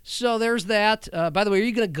many. So there's that. By the way, are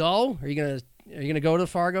you going to go? Are you going to go to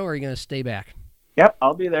Fargo, or are you going to stay back? Yep,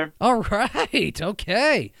 I'll be there. All right.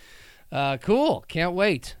 Okay. Cool. Can't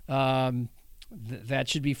wait. That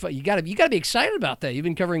should be fun. You got to be excited about that. You've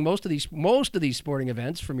been covering most of these sporting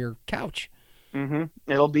events from your couch. Mm-hmm.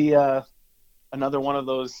 It'll be another one of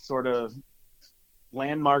those sort of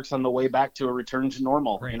landmarks on the way back to a return to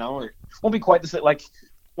normal. Right. It won't be quite the same. Like,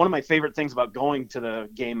 one of my favorite things about going to the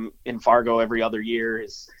game in Fargo every other year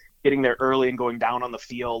is getting there early and going down on the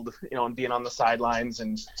field, and being on the sidelines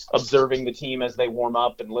and observing the team as they warm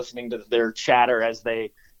up and listening to their chatter as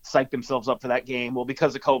they psych themselves up for that game. Well,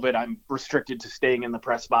 because of COVID, I'm restricted to staying in the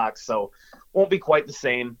press box, so won't be quite the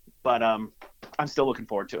same, but I'm still looking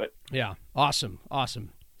forward to it. Yeah. Awesome.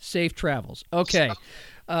 Safe travels. Okay.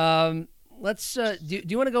 Let's. Do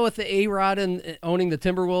you want to go with the A-Rod and owning the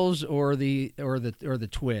Timberwolves or the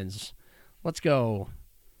Twins? Let's go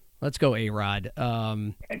A-Rod.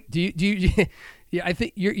 Do you? Yeah, I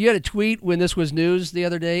think you had a tweet when this was news the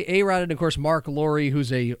other day. A-Rod and of course Mark Lowry,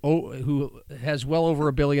 who has well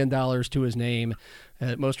over $1 billion to his name.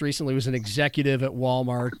 Most recently was an executive at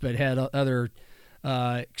Walmart, but had other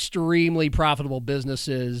extremely profitable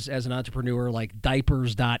businesses as an entrepreneur, like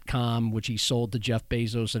diapers.com, which he sold to Jeff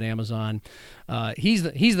Bezos at Amazon. He's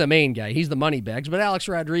the main guy. He's the money bags. But Alex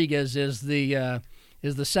Rodriguez is the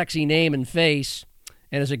sexy name and face.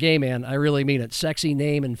 And as a gay man, I really mean it. Sexy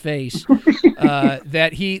name and face.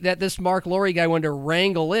 That this Mark Lowry guy wanted to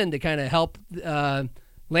wrangle in to kind of help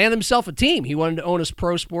land himself a team. He wanted to own a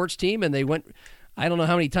pro sports team, and they went. I don't know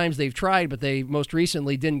how many times they've tried, but they most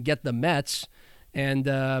recently didn't get the Mets. And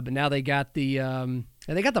but now they got the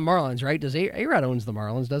Marlins, right? Does A-Rod owns the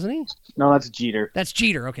Marlins, doesn't he? No, that's Jeter. That's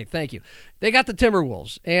Jeter. Okay, thank you. They got the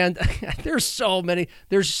Timberwolves, and there's so many.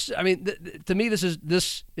 To me, this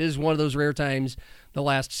is one of those rare times. The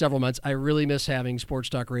last several months, I really miss having sports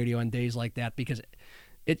talk radio on days like that because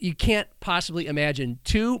you can't possibly imagine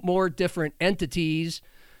two more different entities,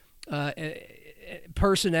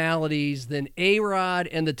 personalities than A-Rod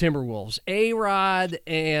and the Timberwolves. A-Rod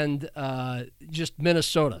and just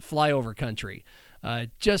Minnesota, flyover country.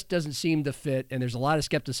 Just doesn't seem to fit, and there's a lot of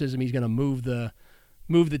skepticism he's going to move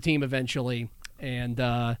the team eventually. And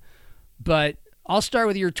but I'll start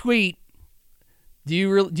with your tweet. Do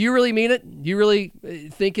you really mean it? Do you really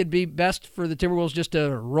think it'd be best for the Timberwolves just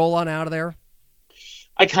to roll on out of there?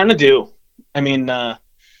 I kind of do. I mean, when I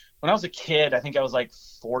was a kid, I think I was like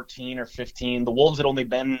 14 or 15. The Wolves had only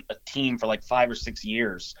been a team for like 5 or 6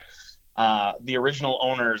 years. The original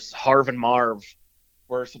owners, Harv and Marv,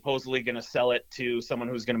 were supposedly going to sell it to someone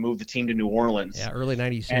who's going to move the team to New Orleans. Yeah, early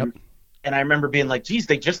 90s. And I remember being like, geez,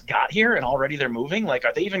 they just got here and already they're moving? Like,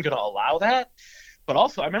 are they even going to allow that? But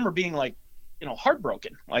also I remember being like,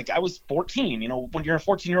 heartbroken. Like, I was 14. When you're a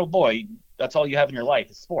 14-year-old boy, that's all you have in your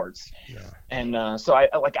life is sports. Yeah. And so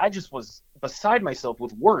I just was beside myself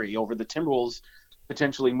with worry over the Timberwolves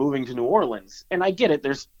potentially moving to New Orleans. And I get it.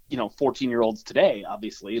 There's, 14-year-olds today,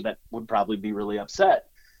 obviously, that would probably be really upset.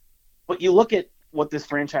 But you look at what this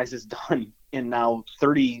franchise has done in now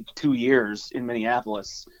 32 years in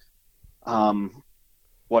Minneapolis.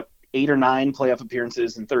 8 or 9 playoff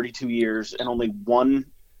appearances in 32 years, and only one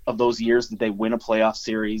of those years did they win a playoff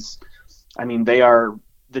series. I mean, they are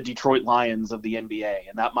the Detroit Lions of the NBA,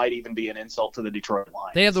 and that might even be an insult to the Detroit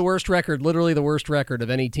Lions. They have the worst record, literally the worst record of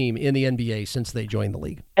any team in the NBA since they joined the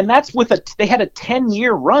league. And that's they had a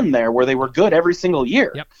 10-year run there where they were good every single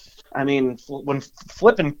year. Yep. I mean, when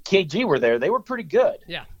Flip and KG were there, they were pretty good.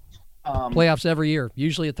 Yeah. Playoffs every year,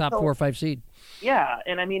 usually a top 4 or 5 seed. Yeah,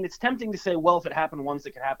 and I mean, it's tempting to say, well, if it happened once,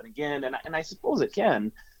 it could happen again, and I suppose it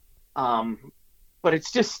can. But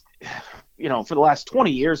it's just, for the last 20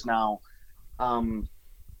 years now, when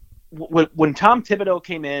Tom Thibodeau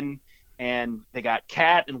came in and they got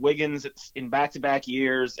Cat and Wiggins in back-to-back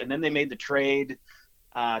years, and then they made the trade,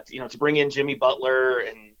 to bring in Jimmy Butler,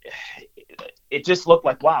 and it just looked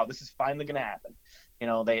like, wow, this is finally going to happen.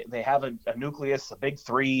 They have a nucleus, a big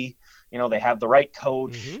three. They have the right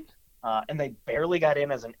coach. Mm-hmm. And they barely got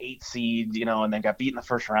in as an 8 seed, and they got beat in the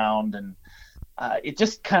first round. And it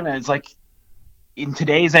just kind of is like, in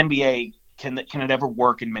today's NBA, can it ever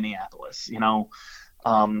work in Minneapolis? There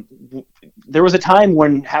was a time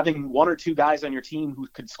when having 1 or 2 guys on your team who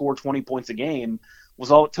could score 20 points a game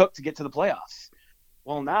was all it took to get to the playoffs.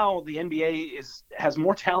 Well, now the NBA has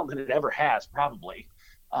more talent than it ever has, probably.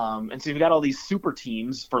 And so you've got all these super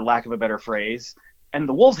teams, for lack of a better phrase. And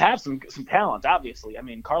the Wolves have some talent, obviously. I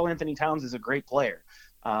mean, Karl Anthony Towns is a great player.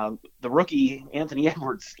 The rookie, Anthony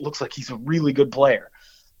Edwards, looks like he's a really good player.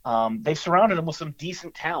 They've surrounded him with some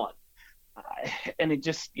decent talent. And it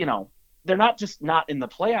just, they're not just not in the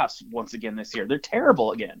playoffs once again this year. They're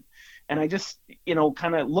terrible again. And I just,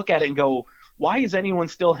 kind of look at it and go, why is anyone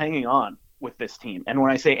still hanging on with this team? And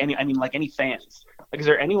when I say any, I mean like any fans. Like, is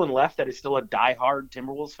there anyone left that is still a diehard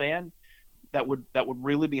Timberwolves fan that would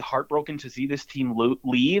really be heartbroken to see this team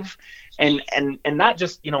leave? And not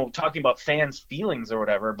just, talking about fans' feelings or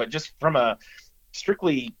whatever, but just from a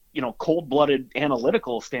strictly, cold-blooded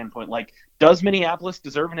analytical standpoint. Like, does Minneapolis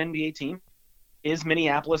deserve an NBA team? Is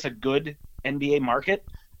Minneapolis a good NBA market?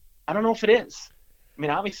 I don't know if it is. I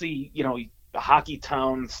mean, obviously, a hockey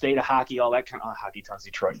town, state of hockey, all that kind of hockey town's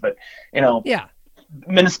Detroit, but yeah,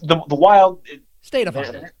 the Wild. State of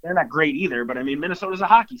hockey. They're not great either, but I mean, Minnesota's a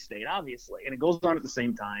hockey state, obviously, and it goes on at the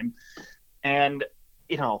same time. And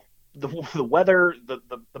the weather, the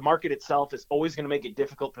market itself is always going to make it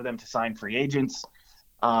difficult for them to sign free agents.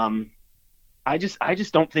 I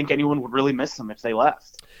just don't think anyone would really miss them if they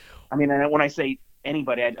left. I mean, and when I say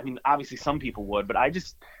anybody, I mean obviously some people would, but I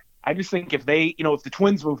just think if they, if the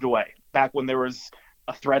Twins moved away back when there was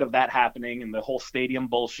a threat of that happening and the whole stadium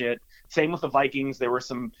bullshit. Same with the Vikings. There were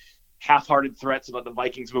some half-hearted threats about the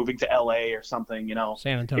Vikings moving to LA or something,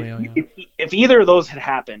 San Antonio. If either of those had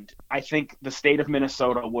happened, I think the state of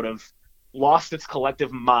Minnesota would have lost its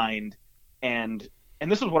collective mind. And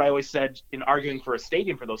this is what I always said in arguing for a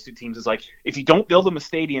stadium for those two teams, is like, if you don't build them a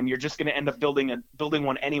stadium, you're just going to end up building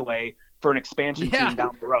one anyway for an expansion team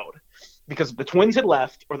down the road. Because if the Twins had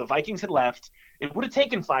left or the Vikings had left, it would have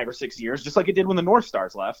taken 5 or 6 years, just like it did when the North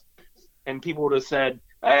Stars left. And people would have said,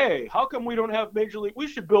 hey, how come we don't have Major League? We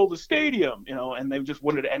should build a stadium, and they just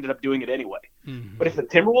wouldn't have ended up doing it anyway. Mm-hmm. But if the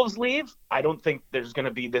Timberwolves leave, I don't think there's going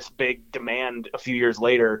to be this big demand a few years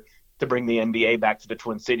later to bring the NBA back to the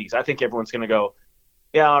Twin Cities. I think everyone's going to go,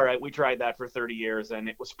 yeah, all right, we tried that for 30 years, and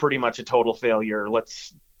it was pretty much a total failure.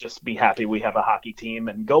 Let's just be happy we have a hockey team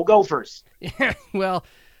and go Gophers. Yeah, well,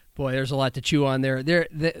 boy, there's a lot to chew on there.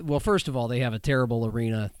 Well, first of all, they have a terrible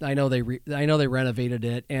arena. I know they renovated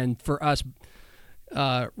it, and for us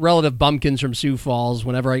relative bumpkins from Sioux Falls,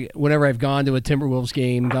 whenever I've gone to a Timberwolves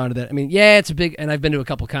game, gone to that. I mean, yeah, it's a big, and I've been to a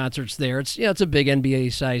couple concerts there. It's it's a big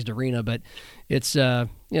NBA sized arena, but it's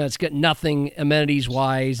it's got nothing amenities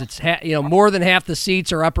wise. It's more than half the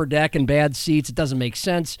seats are upper deck and bad seats. It doesn't make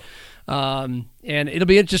sense. And it'll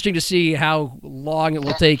be interesting to see how long it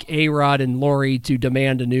will take A-Rod and Laurie to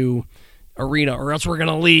demand a new arena, or else we're going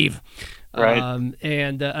to leave. Right.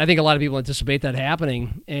 And I think a lot of people anticipate that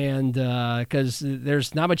happening, and because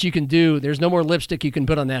there's not much you can do. There's no more lipstick you can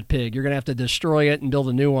put on that pig. You're going to have to destroy it and build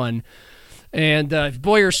a new one. And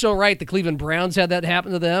boy, you're so right. The Cleveland Browns had that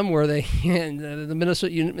happen to them, where they and the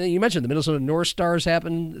Minnesota. You mentioned the Minnesota North Stars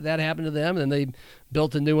happened to them, and then they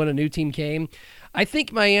built a new one. A new team came. I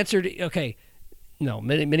think my answer to no,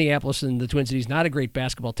 Minneapolis and the Twin Cities not a great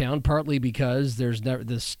basketball town. Partly because the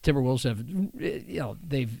Timberwolves have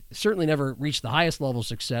they've certainly never reached the highest level of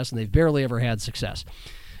success, and they've barely ever had success.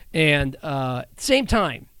 And at the same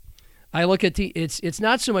time, I look at it's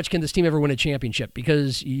not so much can this team ever win a championship,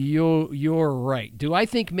 because you're right. Do I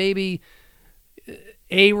think maybe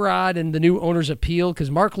A-Rod and the new owners appeal?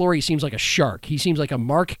 Because Mark Lowry seems like a shark. He seems like a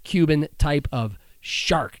Mark Cuban type of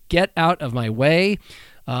shark. Get out of my way.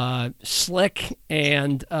 Slick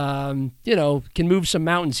and, can move some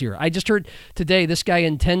mountains here. I just heard today this guy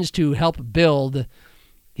intends to help build.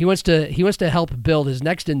 He wants to help build. His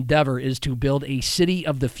next endeavor is to build a city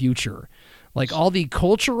of the future. Like all the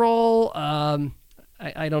cultural,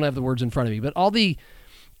 I don't have the words in front of me, but all the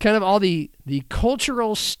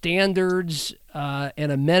cultural standards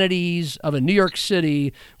and amenities of a New York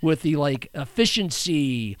City, with the like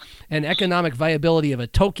efficiency and economic viability of a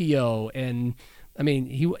Tokyo. And I mean,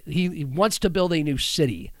 he wants to build a new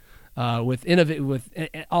city with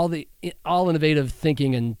all innovative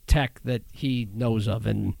thinking and tech that he knows of.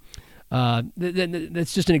 And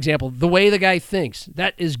that's just an example. The way the guy thinks,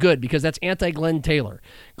 that is good, because that's anti-Glenn Taylor.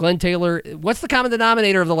 Glenn Taylor, what's the common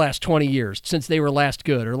denominator of the last 20 years since they were last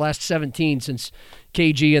good, or last 17 since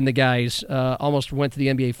KG and the guys almost went to the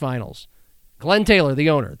NBA Finals? Glenn Taylor, the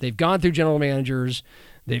owner. They've gone through general managers.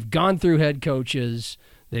 They've gone through head coaches.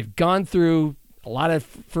 They've gone through a lot of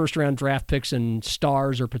first-round draft picks and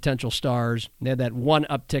stars or potential stars. They had that one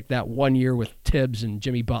uptick that one year with Tibbs and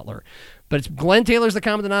Jimmy Butler. But Glenn Taylor's the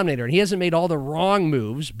common denominator, and he hasn't made all the wrong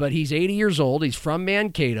moves, but he's 80 years old. He's from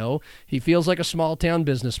Mankato. He feels like a small-town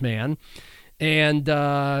businessman, and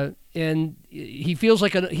he feels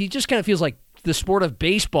like he just kind of feels like the sport of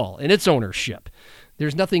baseball and its ownership.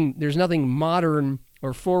 There's nothing modern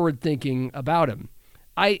or forward-thinking about him.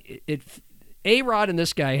 A-Rod and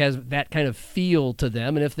this guy has that kind of feel to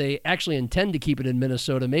them, and if they actually intend to keep it in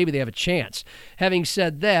Minnesota, maybe they have a chance. Having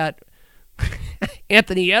said that,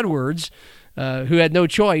 Anthony Edwards, who had no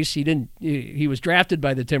choice, he was drafted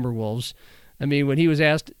by the Timberwolves. I mean, when he was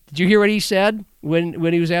asked, did you hear what he said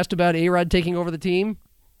when he was asked about A-Rod taking over the team?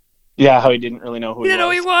 Yeah, how he didn't really know who he was. He didn't know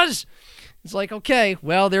who he was. It's like, okay,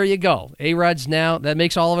 well, there you go. A-Rod's now, that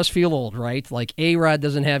makes all of us feel old, right? Like A-Rod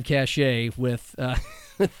doesn't have cachet with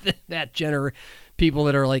that people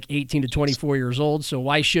that are like 18 to 24 years old, so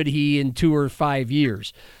why should he in 2 or 5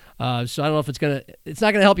 years? So I don't know if it's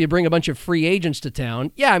not gonna help you bring a bunch of free agents to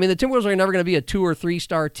town. Yeah, I mean the Timberwolves are never gonna be a 2 or 3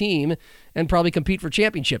 star team and probably compete for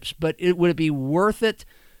championships. But would it be worth it?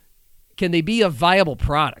 Can they be a viable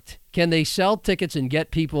product? Can they sell tickets and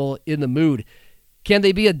get people in the mood? Can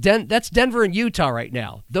they be that's Denver and Utah right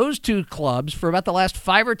now. Those two clubs for about the last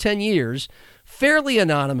 5 or 10 years, fairly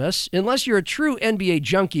anonymous. Unless you're a true NBA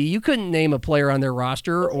junkie, you couldn't name a player on their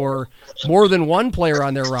roster or more than one player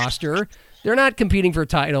on their roster. They're not competing for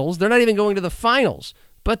titles. They're not even going to the finals.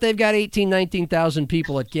 But they've got 18,000, 19,000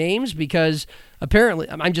 people at games because apparently,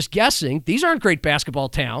 I'm just guessing, these aren't great basketball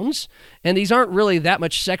towns, and these aren't really that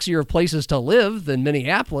much sexier places to live than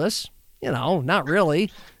Minneapolis. Not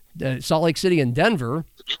really. Salt Lake City and Denver,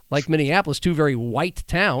 like Minneapolis, two very white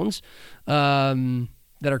towns that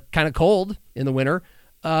are kind of cold in the winter.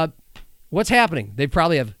 What's happening? They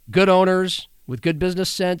probably have good owners with good business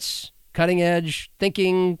sense, cutting edge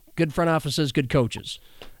thinking, good front offices, good coaches.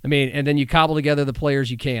 I mean, and then you cobble together the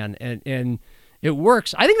players you can, and it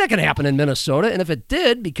works. I think that can happen in Minnesota, and if it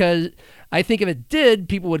did,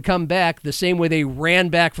 people would come back the same way they ran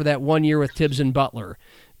back for that 1 year with Tibbs and Butler,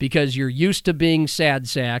 because you're used to being sad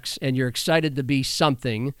sacks and you're excited to be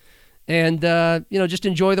something, and just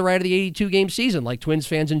enjoy the ride of the 82-game season, like Twins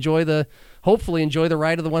fans hopefully enjoy the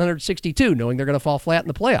ride of the 162, knowing they're going to fall flat in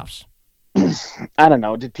the playoffs. I don't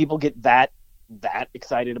know. Did people get that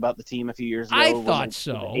excited about the team a few years ago? I thought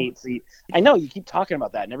so. 8th seed? I know you keep talking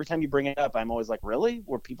about that, and every time you bring it up, I'm always like, really?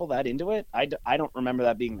 Were people that into it? I don't remember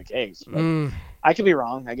that being the case. But I could be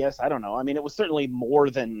wrong, I guess. I don't know. I mean, it was certainly more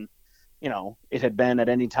than, it had been at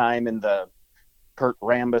any time in the Kurt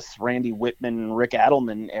Rambis, Randy Whitman, Rick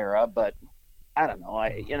Adelman era. But I don't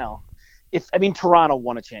know. Toronto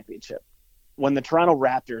won a championship. When the Toronto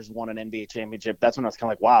Raptors won an NBA championship, that's when I was kind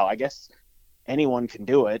of like, wow, I guess anyone can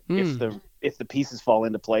do it if the pieces fall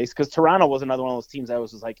into place. Because Toronto was another one of those teams I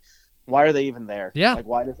was like, why are they even there? Yeah. Like,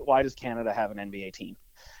 why does Canada have an NBA team?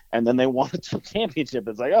 And then they won a championship.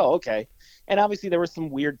 It's like, oh, okay. And obviously there were some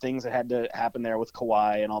weird things that had to happen there with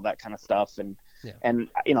Kawhi and all that kind of stuff. And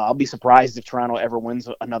I'll be surprised if Toronto ever wins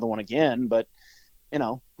another one again. But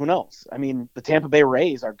who knows? I mean, the Tampa Bay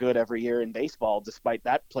Rays are good every year in baseball, despite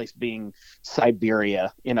that place being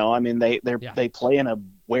Siberia. They play in a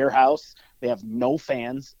warehouse. They have no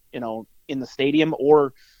fans, in the stadium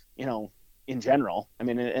or, in general. I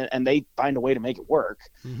mean, and they find a way to make it work.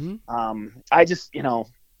 Mm-hmm. I just,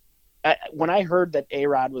 when I heard that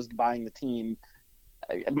A-Rod was buying the team,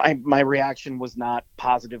 my reaction was not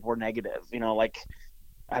positive or negative.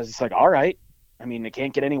 I was just like, all right. I mean, it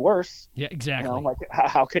can't get any worse. Yeah, exactly. Like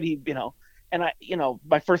how could he, and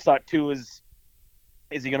my first thought too is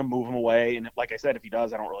he going to move him away? And like I said, if he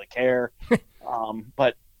does, I don't really care.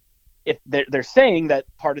 But if they're saying that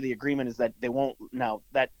part of the agreement is that they won't, now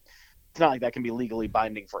that it's not like that can be legally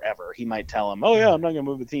binding forever. He might tell him, oh yeah, I'm not going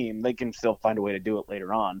to move the team. They can still find a way to do it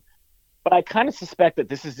later on. But I kind of suspect that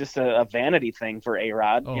this is just a vanity thing for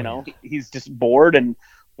A-Rod. Yeah. He's just bored and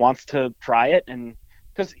wants to try it. And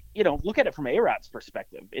because, look at it from A-Rod's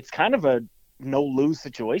perspective. It's kind of a no-lose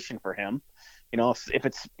situation for him. If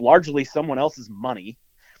it's largely someone else's money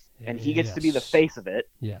and he gets to be the face of it,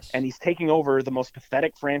 and he's taking over the most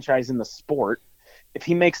pathetic franchise in the sport, if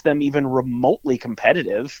he makes them even remotely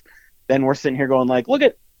competitive, then we're sitting here going like, look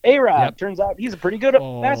at A-Rod. Yep. Turns out he's a pretty good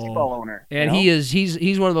basketball owner. And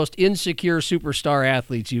he's one of the most insecure superstar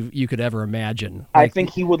athletes you could ever imagine. I think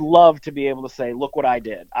he would love to be able to say, look what I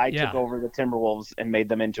did. I took over the Timberwolves and made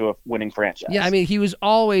them into a winning franchise. Yeah, I mean, he was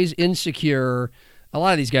always insecure. A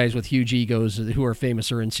lot of these guys with huge egos who are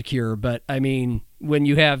famous are insecure, but I mean, when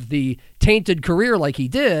you have the tainted career like he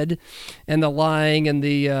did, and the lying and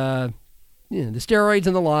the steroids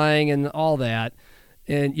and the lying and all that,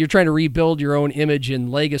 and you're trying to rebuild your own image and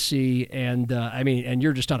legacy, and and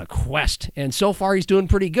you're just on a quest. And so far, he's doing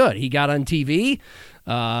pretty good. He got on TV,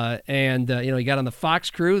 he got on the Fox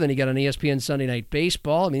crew, then he got on ESPN Sunday Night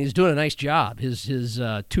Baseball. I mean, he's doing a nice job. His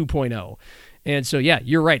 2.0. And so, yeah,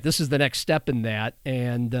 you're right. This is the next step in that.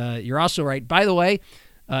 And you're also right. By the way,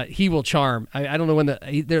 he will charm. I don't know when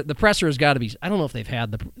the presser has got to be. I don't know if they've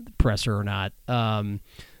had the presser or not.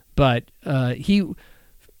 But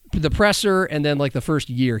the presser, and then like the first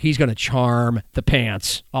year, he's going to charm the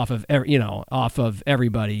pants off of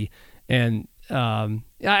everybody. And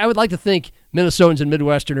I would like to think Minnesotans and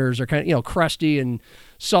Midwesterners are kind of crusty and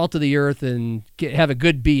salt of the earth and have a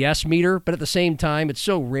good BS meter. But at the same time, it's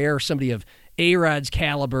so rare somebody of A-Rod's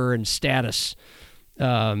caliber and status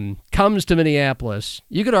comes to Minneapolis.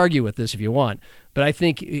 You could argue with this if you want, but I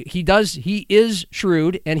think he is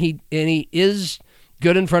shrewd, and he is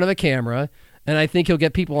good in front of a camera, and I think he'll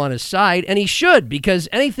get people on his side, and he should, because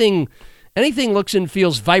anything looks and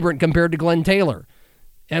feels vibrant compared to Glenn Taylor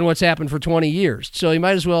and what's happened for 20 years. So he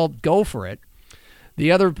might as well go for it.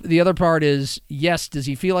 The other part is, yes, does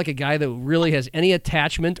he feel like a guy that really has any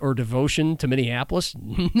attachment or devotion to Minneapolis?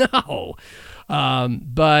 No.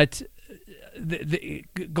 But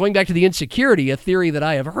going back to the insecurity, a theory that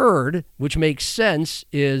I have heard, which makes sense,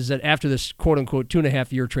 is that after this quote-unquote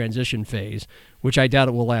 2.5-year transition phase, which I doubt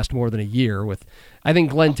it will last more than a year, I think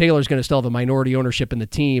Glenn Taylor's going to still have a minority ownership in the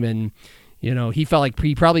team, and he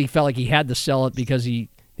probably felt like he had to sell it because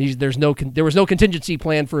there was no contingency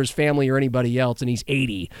plan for his family or anybody else, and he's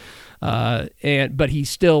 80. But he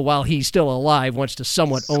still, while he's still alive, wants to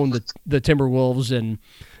somewhat own the Timberwolves, and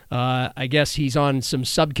I guess he's on some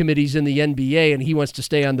subcommittees in the NBA, and he wants to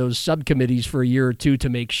stay on those subcommittees for a year or two to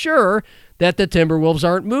make sure that the Timberwolves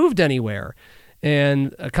aren't moved anywhere.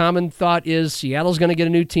 And a common thought is Seattle's going to get a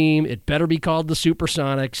new team. It better be called the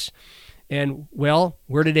Supersonics. And, well,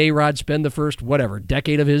 where did A-Rod spend the first,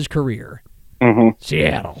 decade of his career? Mm-hmm.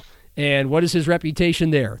 Seattle. And what is his reputation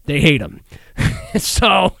there? They hate him.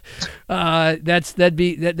 So that'd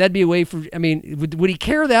be a way for. I mean, would he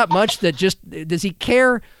care that much? Does he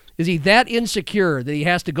care? Is he that insecure that he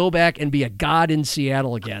has to go back and be a god in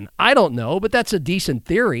Seattle again? I don't know, but that's a decent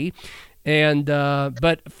theory. And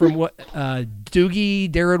but from what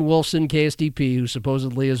Doogie Darren Wilson, KSDP, who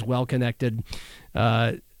supposedly is well connected,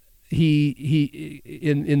 he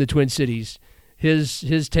in the Twin Cities,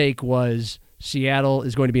 his take was Seattle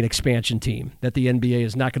is going to be an expansion team, that the NBA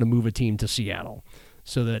is not going to move a team to Seattle,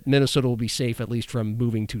 so that Minnesota will be safe at least from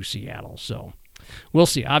moving to Seattle. So we'll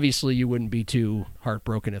see. Obviously, you wouldn't be too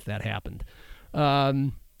heartbroken if that happened.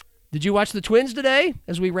 Did you watch the Twins today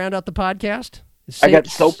as we round out the podcast? I got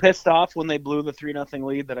so pissed off when they blew the 3-0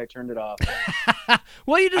 lead that I turned it off.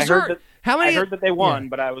 Well, you deserve. I heard that they won,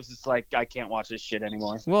 but I was just like, I can't watch this shit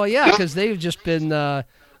anymore. Well, yeah, because they've just been.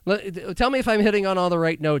 Tell me if I'm hitting on all the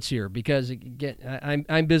right notes here, because again,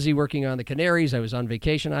 I'm busy working on the Canaries. I was on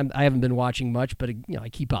vacation. I haven't been watching much, but I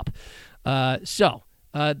keep up.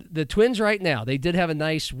 The Twins right now, they did have a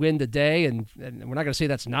nice win today, and we're not going to say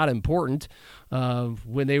that's not important.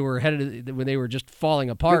 When they were just falling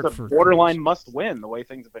apart, it's a borderline must win the way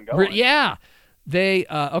things have been going. Yeah, they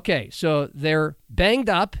okay. So they're banged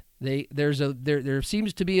up. There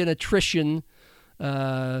seems to be an attrition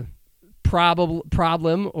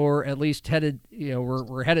problem, or at least headed.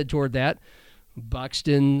 We're headed toward that.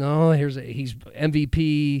 Buxton, he's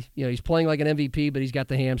MVP. He's playing like an MVP, but he's got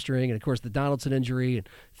the hamstring, and of course the Donaldson injury, and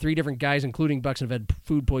 3 different guys, including Buxton, have had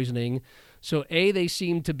food poisoning. So A, they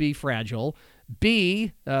seem to be fragile.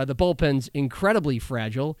 B, the bullpen's incredibly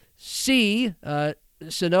fragile. C,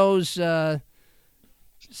 Sano's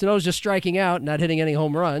just striking out, not hitting any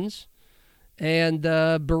home runs, and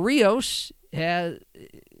Barrios has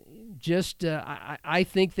just. I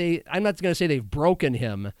think I'm not going to say they've broken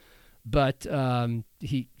him, but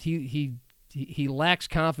he lacks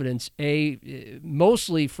confidence.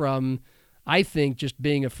 Mostly from, I think, just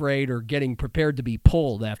being afraid or getting prepared to be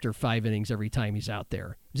pulled after 5 innings every time he's out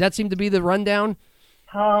there. Does that seem to be the rundown?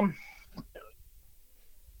 The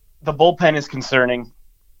bullpen is concerning.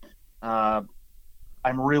 I'm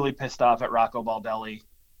really pissed off at Rocco Baldelli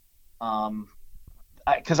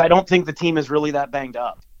because I don't think the team is really that banged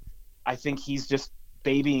up. I think he's just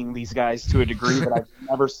babying these guys to a degree that I've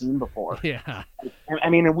never seen before. Yeah. I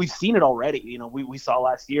mean, and we've seen it already. We saw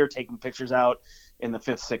last year taking pictures out in the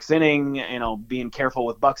 5th, 6th inning, being careful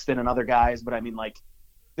with Buxton and other guys. But I mean,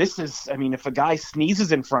 if a guy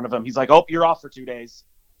sneezes in front of him, he's like, oh, you're off for 2 days.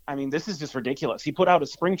 I mean, this is just ridiculous. He put out a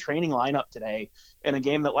spring training lineup today in a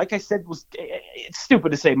game that, like I said, it's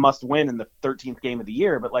stupid to say must win in the 13th game of the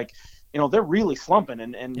year, but they're really slumping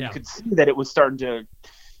and yeah. You could see that it was starting to,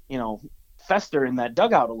 fester in that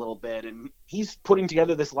dugout a little bit. And he's putting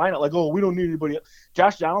together this lineup like, oh, we don't need anybody else.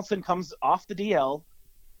 Josh Donaldson comes off the DL,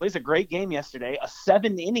 plays a great game yesterday, a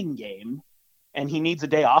 7-inning game, and he needs a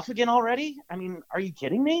day off again already? I mean, are you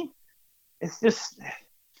kidding me? It's just,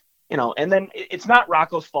 and then it's not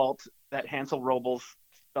Rocco's fault that Hansel Robles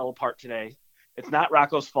fell apart today. It's not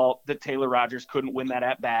Rocco's fault that Taylor Rogers couldn't win that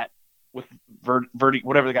at-bat with Verdi,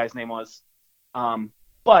 whatever the guy's name was.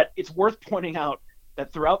 But it's worth pointing out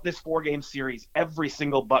that throughout this 4-game series, every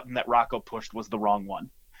single button that Rocco pushed was the wrong one.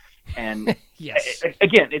 And yes.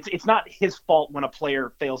 Again, it's not his fault when a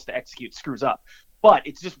player fails to execute, screws up. But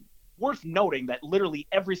it's just worth noting that literally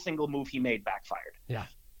every single move he made backfired. Yeah.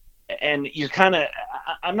 And you're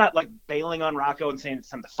I'm not like bailing on Rocco and saying it's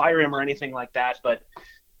time to fire him or anything like that, but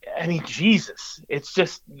I mean, Jesus, it's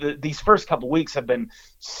just these first couple weeks have been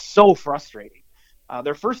so frustrating.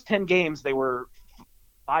 Their first 10 games, they were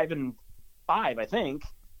 5-5, I think,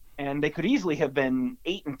 and they could easily have been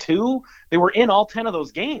 8-2. They were in all 10 of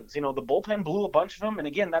those games. The bullpen blew a bunch of them, and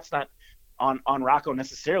again, that's not on Rocco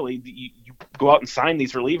necessarily. You go out and sign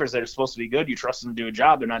these relievers that are supposed to be good. You trust them to do a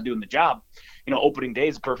job. They're not doing the job. Opening day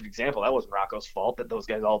is a perfect example. That wasn't Rocco's fault that those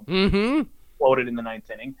guys all floated in the 9th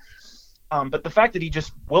inning. But the fact that he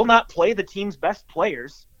just will not play the team's best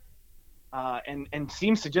players and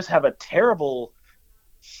seems to just have a terrible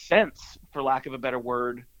sense, for lack of a better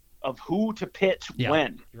word, of who to pitch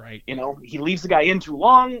when. Right. He leaves the guy in too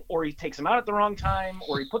long, or he takes him out at the wrong time,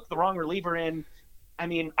 or he puts the wrong reliever in. I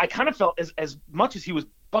mean, I kind of felt as much as he was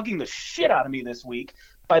bugging the shit out of me this week,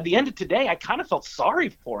 by the end of today, I kind of felt sorry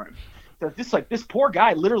for him. This poor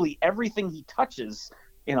guy, literally everything he touches,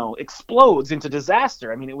 explodes into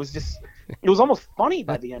disaster. I mean, it was almost funny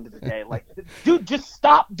by the end of the day. Like, dude, just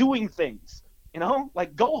stop doing things,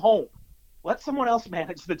 go home. Let someone else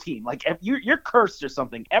manage the team. Like, if you're cursed or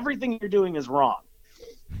something. Everything you're doing is wrong.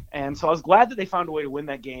 And so I was glad that they found a way to win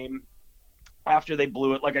that game after they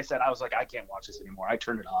blew it. Like I said, I was like, I can't watch this anymore. I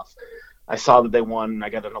turned it off. I saw that they won. I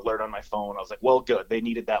got an alert on my phone. I was like, well, good. They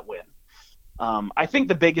needed that win. I think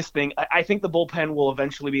the biggest thing, I think the bullpen will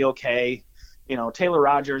eventually be okay. Taylor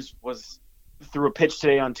Rogers threw a pitch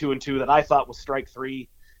today on 2-2 that I thought was strike 3.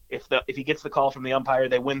 If he gets the call from the umpire,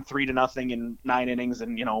 they win 3-0 in 9 innings,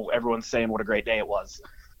 and everyone's saying what a great day it was.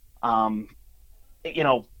 Colomés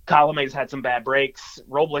had some bad breaks.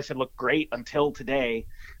 Robles had looked great until today.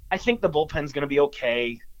 I think the bullpen's going to be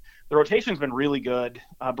okay. The rotation's been really good.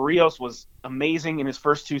 Barrios was amazing in his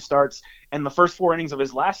first 2 starts and the first 4 innings of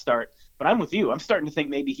his last start. But I'm with you. I'm starting to think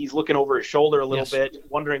maybe he's looking over his shoulder a little bit,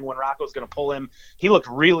 wondering when Rocco's going to pull him. He looked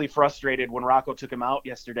really frustrated when Rocco took him out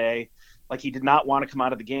yesterday. Like, he did not want to come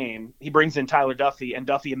out of the game. He brings in Tyler Duffy, and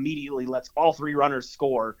Duffy immediately lets all 3 runners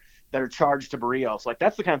score that are charged to Barrios. Like,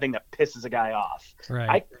 that's the kind of thing that pisses a guy off.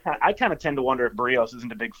 Right. I kind of tend to wonder if Barrios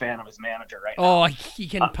isn't a big fan of his manager right now. Oh, he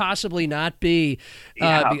can possibly not be.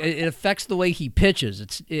 It affects the way he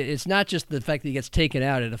pitches. It's not just the fact that he gets taken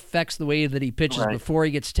out. It affects the way that he pitches before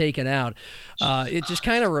he gets taken out. It just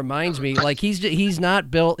kind of reminds me, like, he's not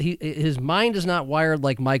built. His mind is not wired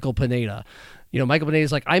like Michael Pineda. Michael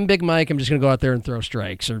Pineda's like, I'm Big Mike. I'm just going to go out there and throw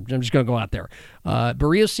strikes, or I'm just going to go out there.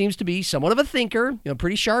 Barrios seems to be somewhat of a thinker,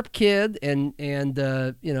 pretty sharp kid, and I'm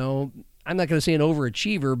not going to say an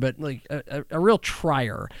overachiever, but like a real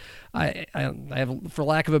trier. I have, for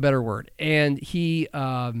lack of a better word. And he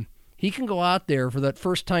he can go out there for that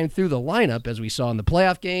first time through the lineup, as we saw in the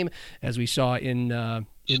playoff game, as we saw in the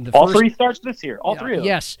all first, 3 starts this year. All 3 of them.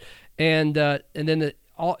 Yes, and then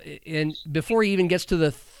and before he even gets to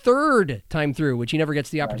the third time through, which he never gets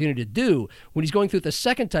the opportunity to do, when he's going through it the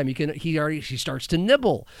second time, he starts to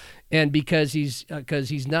nibble, and because he's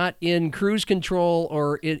not in cruise control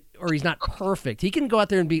or he's not perfect, he can go out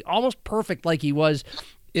there and be almost perfect like he was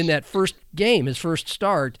in that first game, his first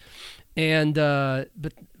start, and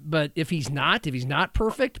but if he's not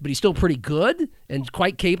perfect, but he's still pretty good and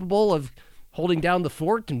quite capable of holding down the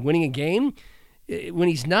fort and winning a game. When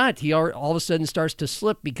he's not, he all of a sudden starts to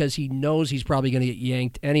slip because he knows he's probably going to get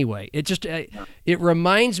yanked anyway. It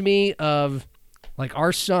reminds me of like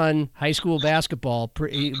our son, high school basketball.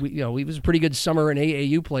 He was a pretty good summer and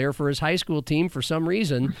AAU player for his high school team. For some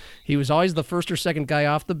reason, he was always the first or second guy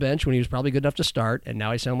off the bench when he was probably good enough to start. And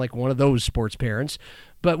now I sound like one of those sports parents.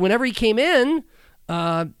 But whenever he came in,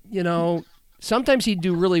 sometimes he'd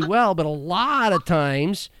do really well, but a lot of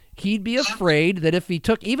times he'd be afraid that if he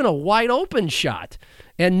took even a wide open shot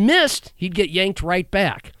and missed, he'd get yanked right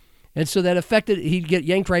back. And so that affected, he'd get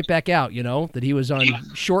yanked right back out, that he was on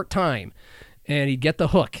short time and he'd get the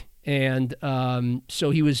hook. And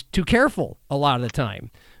so he was too careful a lot of the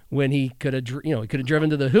time when he could have,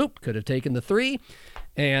 driven to the hoop, could have taken the 3.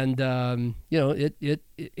 And,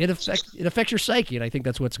 it affects your psyche. And I think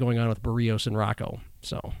that's what's going on with Berríos and Rocco.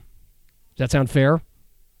 So does that sound fair?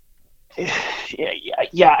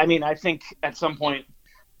 Yeah. I mean, I think at some point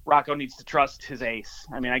Rocco needs to trust his ace.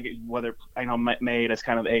 I mean, I know Maeda is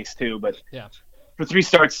kind of the ace too, but yeah, for 3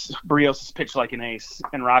 starts, Berríos has pitched like an ace,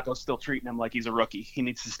 and Rocco's still treating him like he's a rookie. He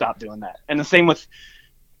needs to stop doing that. And the same with,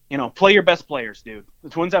 play your best players, dude. The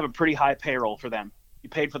Twins have a pretty high payroll for them. You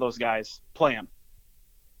paid for those guys. Play them.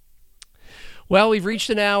 Well, we've reached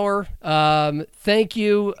an hour. Thank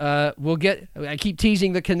you. I keep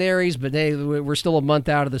teasing the Canaries, but hey, we're still a month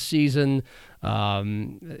out of the season.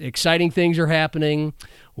 Exciting things are happening.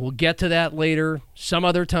 We'll get to that later, some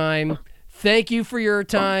other time. Thank you for your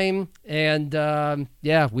time. And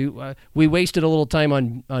we wasted a little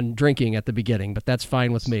time on drinking at the beginning, but that's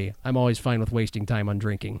fine with me. I'm always fine with wasting time on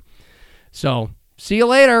drinking. So see you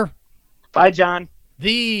later. Bye, John.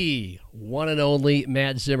 The one and only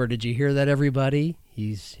Matt Zimmer. Did you hear that, everybody?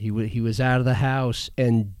 He was out of the house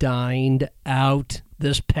and dined out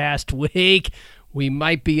this past week. We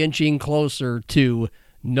might be inching closer to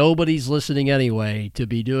Nobody's Listening Anyway to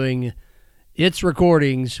be doing its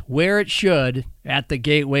recordings where it should at the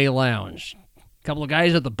Gateway Lounge. A couple of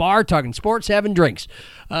guys at the bar talking sports, having drinks.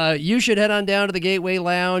 You should head on down to the Gateway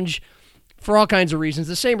Lounge for all kinds of reasons.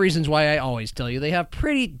 The same reasons why I always tell you. They have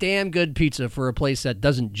pretty damn good pizza for a place that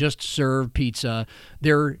doesn't just serve pizza.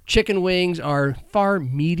 Their chicken wings are far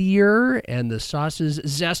meatier and the sauce is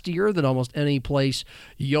zestier than almost any place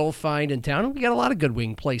you'll find in town. We got a lot of good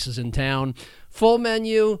wing places in town. Full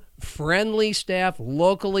menu, friendly staff,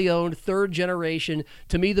 locally owned, third generation.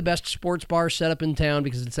 To me, the best sports bar setup in town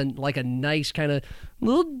because it's like a nice kind of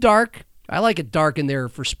little dark. I like it dark in there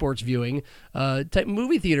for sports viewing, type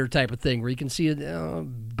movie theater type of thing where you can see a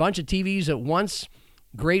bunch of TVs at once.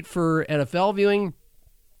 Great for NFL viewing,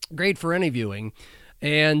 great for any viewing.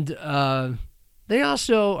 And they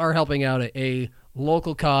also are helping out a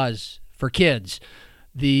local cause for kids.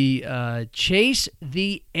 The Chase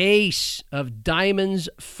the Ace of Diamonds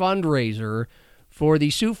fundraiser for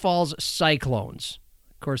the Sioux Falls Cyclones.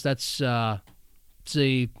 Of course, that's it's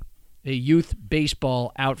a youth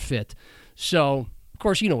baseball outfit. So, of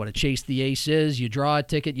course, you know what a Chase the Ace is. You draw a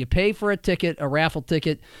ticket. You pay for a ticket, a raffle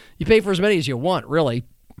ticket. You pay for as many as you want, really.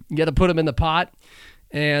 You got to put them in the pot.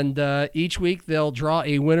 And each week they'll draw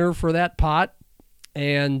a winner for that pot.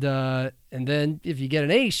 And then if you get an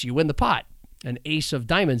ace, you win the pot. An ace of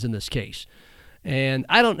diamonds in this case. And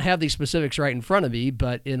I don't have these specifics right in front of me,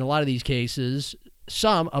 but in a lot of these cases,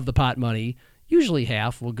 some of the pot money, usually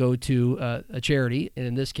half, will go to a charity. And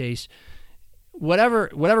in this case, whatever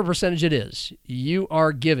percentage it is, you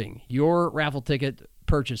are giving. Your raffle ticket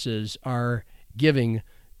purchases are giving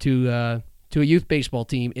to a youth baseball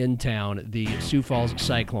team in town, the Sioux Falls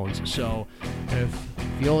Cyclones. So if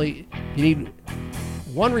you need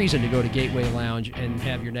one reason to go to Gateway Lounge and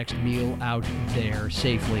have your next meal out there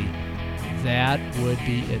safely, that would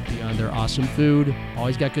be it. Beyond their awesome food,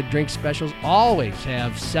 always got good drink specials, always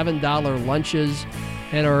have $7 lunches,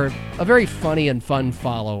 and are a very funny and fun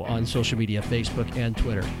follow on social media, Facebook and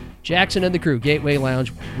Twitter. Jackson and the crew, Gateway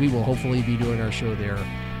Lounge. We will hopefully be doing our show there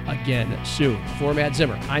again soon. For Matt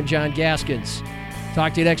Zimmer, I'm John Gaskins.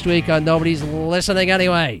 Talk to you next week on Nobody's Listening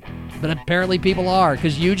Anyway. But apparently people are,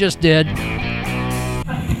 because you just did.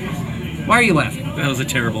 Why are you laughing? That was a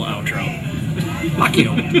terrible outro. Fuck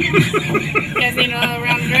you. You guys need a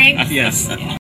round of drinks? Yes.